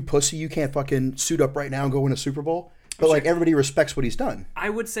 like, "Oh, you pussy, you can't fucking suit up right now and go win a Super Bowl." But, like, everybody respects what he's done. I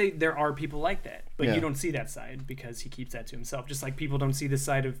would say there are people like that, but Yeah. you don't see that side because he keeps that to himself. Just like people don't see the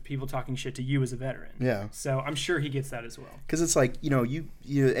side of people talking shit to you as a veteran. Yeah. So I'm sure he gets that as well. Because it's like, you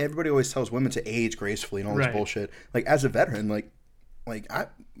everybody always tells women to age gracefully and all this Right. bullshit. Like, as a veteran, like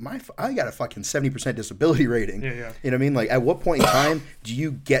I got a fucking 70% disability rating. Yeah. You know what I mean? Like, at what point in time do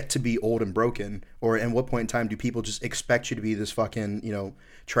you get to be old and broken? Or at what point in time do people just expect you to be this fucking,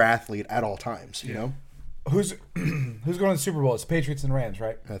 triathlete at all times, you know? Who's going to the Super Bowl? It's the Patriots and Rams,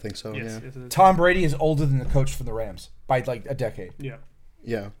 right? I think so, Yes. yeah. Yes, it is. Tom Brady is older than the coach for the Rams by like a decade, Yeah.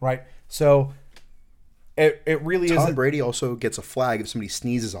 Yeah. right? So it really is. Tom Brady also gets a flag if somebody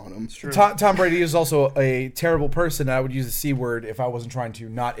sneezes on him. True. Tom Brady is also a terrible person. I would use the C word if I wasn't trying to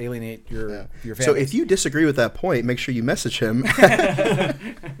not alienate your So family. if you disagree with that point, make sure you message him.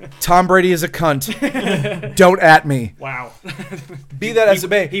 Tom Brady is a cunt. Don't at me. Wow. Be that as it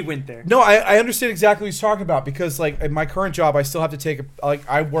may. He went there. No, I understand exactly what he's talking about because, like, in my current job, I still have to take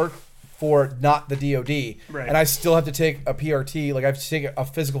I work for not the DoD, Right. and I still have to take a PRT. Like, I have to take a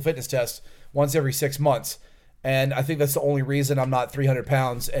physical fitness test once every 6 months, and I think that's the only reason I'm not 300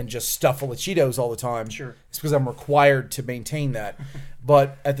 pounds and just stuffed full of Cheetos all the time. Sure. It's because I'm required to maintain that.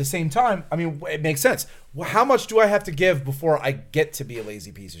 But at the same time, I mean, it makes sense. Well, how much do I have to give before I get to be a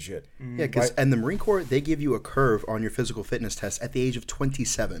lazy piece of shit? Yeah, because and the Marine Corps, they give you a curve on your physical fitness test at the age of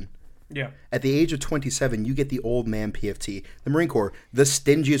 27. Yeah. At the age of 27, you get the old man PFT. The Marine Corps, the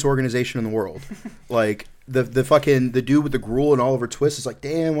stingiest organization in the world. Like, the dude with the gruel and Oliver Twist is like,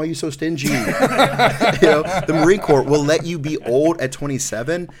 "Damn, why are you so stingy?" The Marine Corps will let you be old at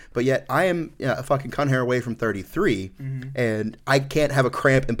 27, but yet I am a fucking cunt hair away from 33, and I can't have a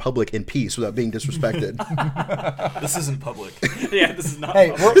cramp in public in peace without being disrespected. This isn't public. Yeah, this is not. Hey,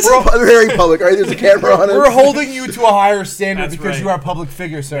 public. This is very public, right? There's a camera on it. we're holding you to a higher standard That's because right. you are a public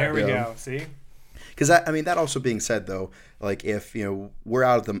figure, sir. There we Yeah. go. See? Because that also being said, though, like, if we're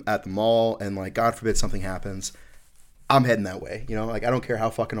out at the mall and, like, God forbid something happens, I'm heading that way. Like, I don't care how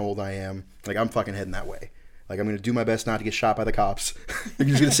fucking old I am, like, I'm fucking heading that way. Like, I'm going to do my best not to get shot by the cops. You're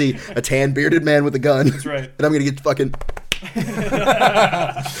just going to see a tan bearded man with a gun. That's right. And I'm going to get fucking...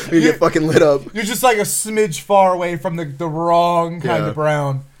 you get fucking lit up. You're just like a smidge far away from the wrong kind Yeah. of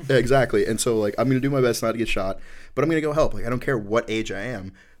brown. Yeah, exactly. And so, like, I'm going to do my best not to get shot, but I'm going to go help. Like, I don't care what age I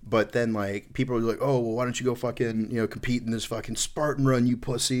am. But then, like, people are like, oh, well, why don't you go fucking, compete in this fucking Spartan run, you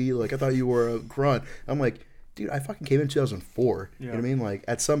pussy? Like, I thought you were a grunt. I'm like, dude, I fucking came in 2004. You know what I mean? Like,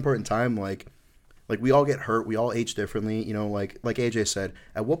 at some point in time, like we all get hurt. We all age differently. Like AJ said,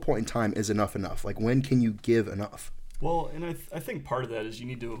 at what point in time is enough enough? Like, when can you give enough? Well, and I think part of that is you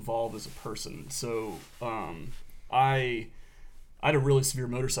need to evolve as a person. So I had a really severe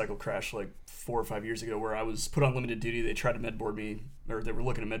motorcycle crash like 4 or 5 years ago where I was put on limited duty. They tried to medboard me, or they were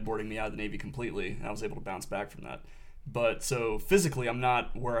looking at medboarding me out of the Navy completely, and I was able to bounce back from that. But so physically, I'm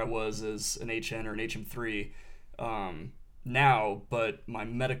not where I was as an HN or an HM3 now, but my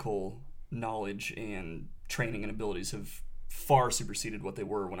medical knowledge and training and abilities have far superseded what they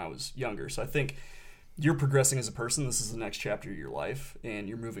were when I was younger. So I think you're progressing as a person. This is the next chapter of your life, and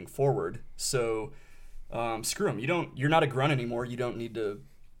you're moving forward. So screw them. You're not a grunt anymore. You don't need to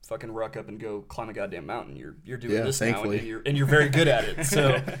fucking ruck up and go climb a goddamn mountain. You're doing this thankfully. now, and you're very good at it.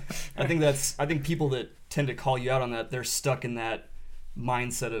 So I think people that tend to call you out on that, they're stuck in that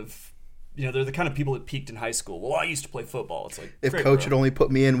mindset of, they're the kind of people that peaked in high school. Well, I used to play football. It's like, If great, coach bro. had only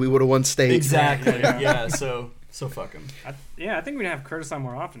put me in, we would have won state. Exactly. Yeah. So fuck him. I think we'd have Curtis on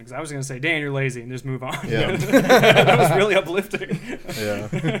more often because I was going to say, Dan, you're lazy, and just move on. Yeah. That was really uplifting.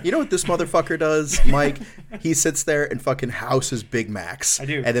 Yeah. You know what this motherfucker does, Mike? He sits there and fucking houses Big Macs. I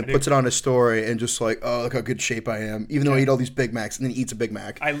do. And then puts it on his story and just like, oh, look how good shape I am. Even though I eat all these Big Macs, and then he eats a Big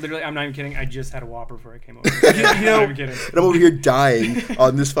Mac. I'm not even kidding. I just had a Whopper before I came over. You know, I'm not even kidding. And I'm over here dying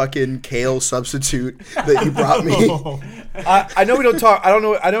on this fucking kale substitute that you brought me. I know we don't talk. I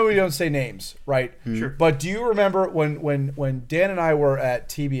know we don't say names, right? Sure. But do you remember when Dan and I were at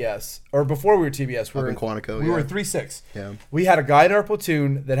TBS, or before we were TBS, we were in Quantico, we were yeah. in 3-6. Yeah. We had a guy in our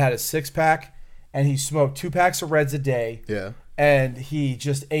platoon that had a 6-pack, and he smoked 2 packs of Reds a day. Yeah. And he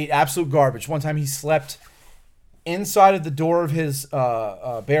just ate absolute garbage. One time he slept inside of the door of his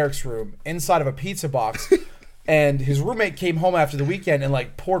barracks room, inside of a pizza box. And his roommate came home after the weekend and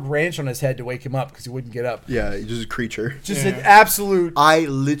like poured ranch on his head to wake him up because he wouldn't get up. Yeah, he's just a creature. Just an absolute I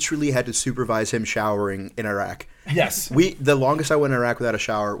literally had to supervise him showering in Iraq. yes. The longest I went in Iraq without a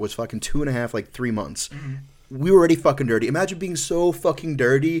shower was fucking 2.5, like 3 months. We were already fucking dirty. Imagine being so fucking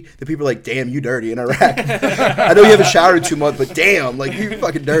dirty that people are like, damn, you dirty in Iraq. I know you haven't showered in 2 months, but damn, like, you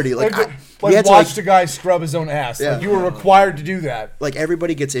fucking dirty. Like, we had to, watched a guy scrub his own ass. Yeah. Like, you were required to do that. like,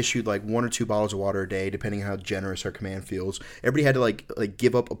 everybody gets issued, like, 1 or 2 bottles of water a day, depending on how generous our command feels. Everybody had to, like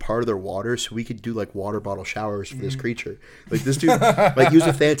give up a part of their water so we could do, like, water bottle showers for this creature. Like, this dude, like, he was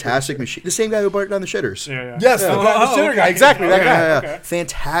a fantastic machine. The same guy who burnt down the shitters. Yeah. Yes, the shitter guy. Exactly, that guy. Yeah. Okay.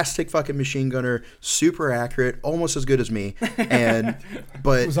 Fantastic fucking machine gunner, super accurate, almost as good as me. It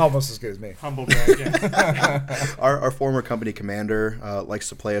But was almost as good as me. Humble brag, yeah. our former company commander likes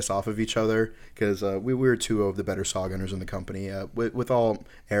to play us off of each other because we were 2 of the better saw gunners in the company. With all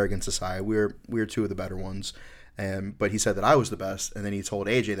arrogance aside, we were 2 of the better ones. But he said that I was the best, and then he told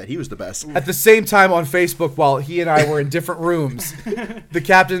AJ that he was the best. At the same time on Facebook, while he and I were in different rooms, the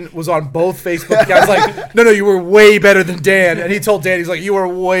captain was on both Facebook accounts like, no, you were way better than Dan. And he told Dan, he's like, you were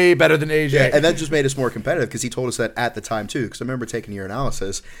way better than AJ. Yeah, and that just made us more competitive because he told us that at the time too. Because I remember taking your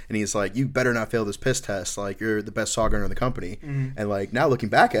analysis, and he's like, "You better not fail this piss test. Like, you're the best saw gunner in the company." And like now looking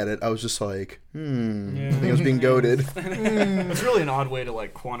back at it, I was just like, I think I was being goaded. It's really an odd way to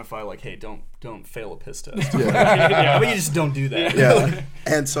like quantify like, hey, don't fail a piss test. Yeah. But you just don't do that. Yeah.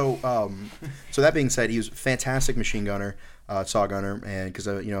 And so that being said, he was a fantastic machine gunner, saw gunner, and because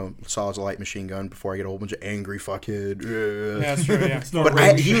saw is a light machine gun before I get a whole bunch of angry fuckhead. Yeah, that's true, yeah.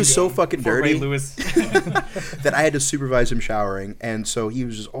 But he was so fucking Poor Ray dirty Lewis. that I had to supervise him showering, and so he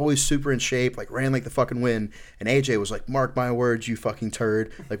was just always super in shape, like ran like the fucking wind. And AJ was like, "Mark my words, you fucking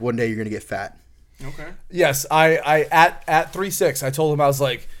turd. Like one day you're gonna get fat." Okay. Yes, I at 3-6, I told him, I was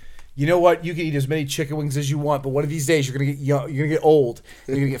like, you know what? You can eat as many chicken wings as you want, but one of these days you're gonna get young, you're gonna get old,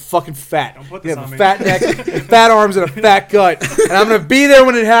 you're gonna get fucking fat. Don't put You this have on a me. fat neck, fat arms, and a fat gut, and I'm gonna be there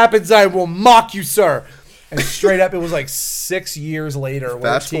when it happens. I will mock you, sir. And straight up, it was like 6 years later. we're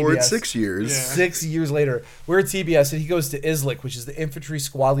at Fast forward TBS. 6 years. Yeah. 6 years later, we're at TBS, and he goes to ISLIC, which is the Infantry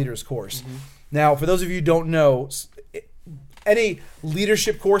Squad Leaders course. Now, for those of you who don't know, any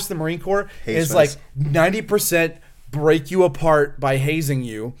leadership course in the Marine Corps Haze is like fest. 90% break you apart by hazing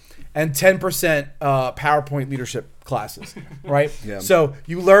you, and 10% PowerPoint leadership classes, right? Yeah. So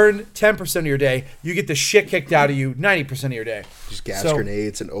you learn 10% of your day, you get the shit kicked out of you 90% of your day. Just gas So-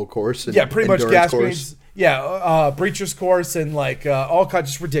 grenades and O course. And Yeah, pretty much endurance gas course. grenades. Yeah, breacher's course and like all kinds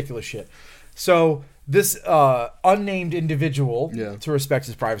of just ridiculous shit. So this unnamed individual, Yeah. to respect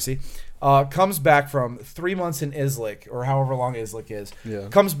his privacy, comes back from 3 months in Islik, or however long Islik is. Yeah.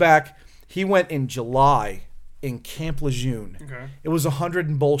 Comes back. He went in July in Camp Lejeune. Okay. It was 100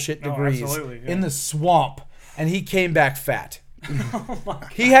 and bullshit Oh, degrees absolutely, yeah. in the swamp, and he came back fat.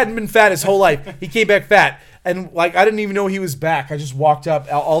 He hadn't been fat his whole life. He came back fat, and like I didn't even know he was back. I just walked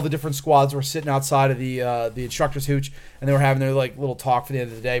up. All the different squads were sitting outside of the instructor's hooch, and they were having their like little talk for the end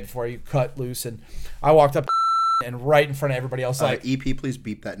of the day before you cut loose. And I walked up, and right in front of everybody else, like, EP, please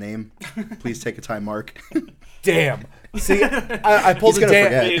beep that name. Please take a time mark. damn. See, I pulled He's a gonna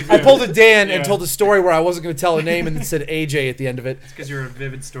Dan. forget. I pulled a Dan and Yeah. told a story where I wasn't going to tell a name and it said AJ at the end of it. Because you're a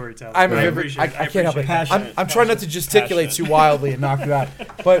vivid storyteller. I'm I I appreciate can't help it. appreciate that. I'm trying not to gesticulate Passionate. too wildly and knock you out.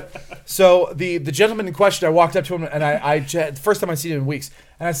 But so the gentleman in question, I walked up to him and the first time I seen him in weeks,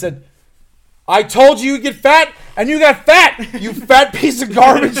 and I said, "I told you you'd get fat, and you got fat. You fat piece of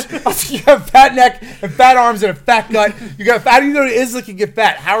garbage. You have fat neck and fat arms and a fat gut. You got fat. How do you know it is like you get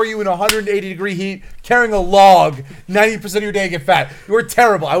fat? How are you in 180-degree heat carrying a log 90% of your day and get fat? You were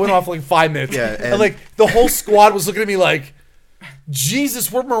terrible." I went off for like 5 minutes. Yeah, and and- like the whole squad was looking at me like,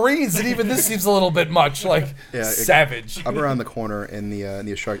 Jesus, we're Marines, and even this seems a little bit much. Like, Yeah, savage. I'm around the corner in the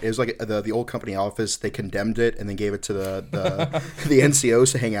instructor. It was like the old company office. They condemned it and then gave it to the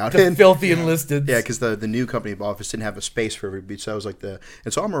NCOs to hang out The in. filthy enlisted. Yeah, because the new company office didn't have a space for everybody. So I was like and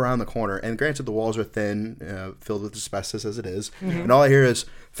so I'm around the corner, and granted the walls are thin, filled with asbestos as it is, and all I hear is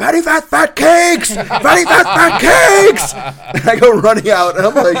fatty fat cakes, fatty fat cakes. And I go running out, and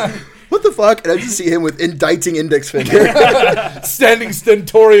I'm like, what the fuck? And I just see him with indicting index finger. Standing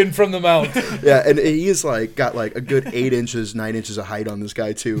stentorian from the mount. Yeah, and he is like got like a good 9 inches of height on this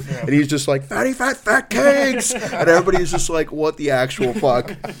guy too, and he's just like fatty fat cakes, and everybody's just like, what the actual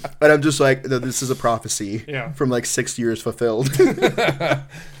fuck? And I'm just like, no, this is a prophecy from like 6 years fulfilled.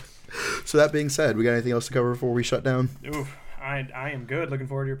 So that being said, we got anything else to cover before we shut down? Oof, I am good. Looking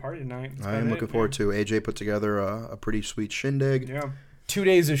forward to your party tonight. That's I am about looking it, forward to. AJ put together a pretty sweet shindig. Yeah. 2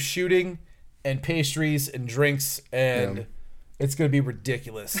 days of shooting and pastries and drinks, and Yeah. it's going to be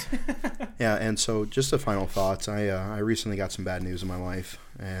ridiculous. Yeah, and so just the final thoughts. I recently got some bad news in my life,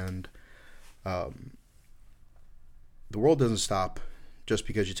 and the world doesn't stop just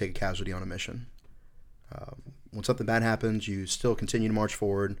because you take a casualty on a mission. When something bad happens, you still continue to march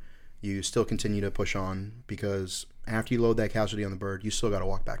forward. You still continue to push on, because after you load that casualty on the bird, you still got to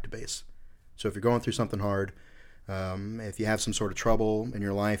walk back to base. So if you're going through something hard, if you have some sort of trouble in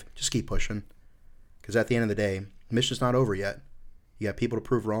your life, just keep pushing. Because at the end of the day, the mission's not over yet. You got people to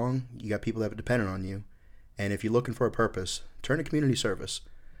prove wrong. You got people that are dependent on you. And if you're looking for a purpose, turn to community service.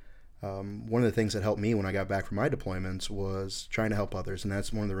 One of the things that helped me when I got back from my deployments was trying to help others. And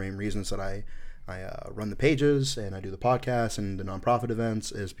that's one of the main reasons that I run the pages and I do the podcast and the nonprofit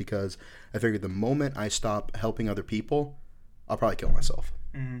events, is because I figured the moment I stop helping other people, I'll probably kill myself.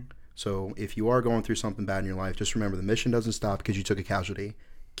 Mm-hmm. So if you are going through something bad in your life, just remember the mission doesn't stop because you took a casualty.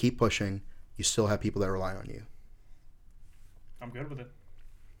 Keep pushing. You still have people that rely on you. I'm good with it.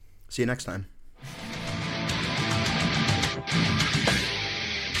 See you next time.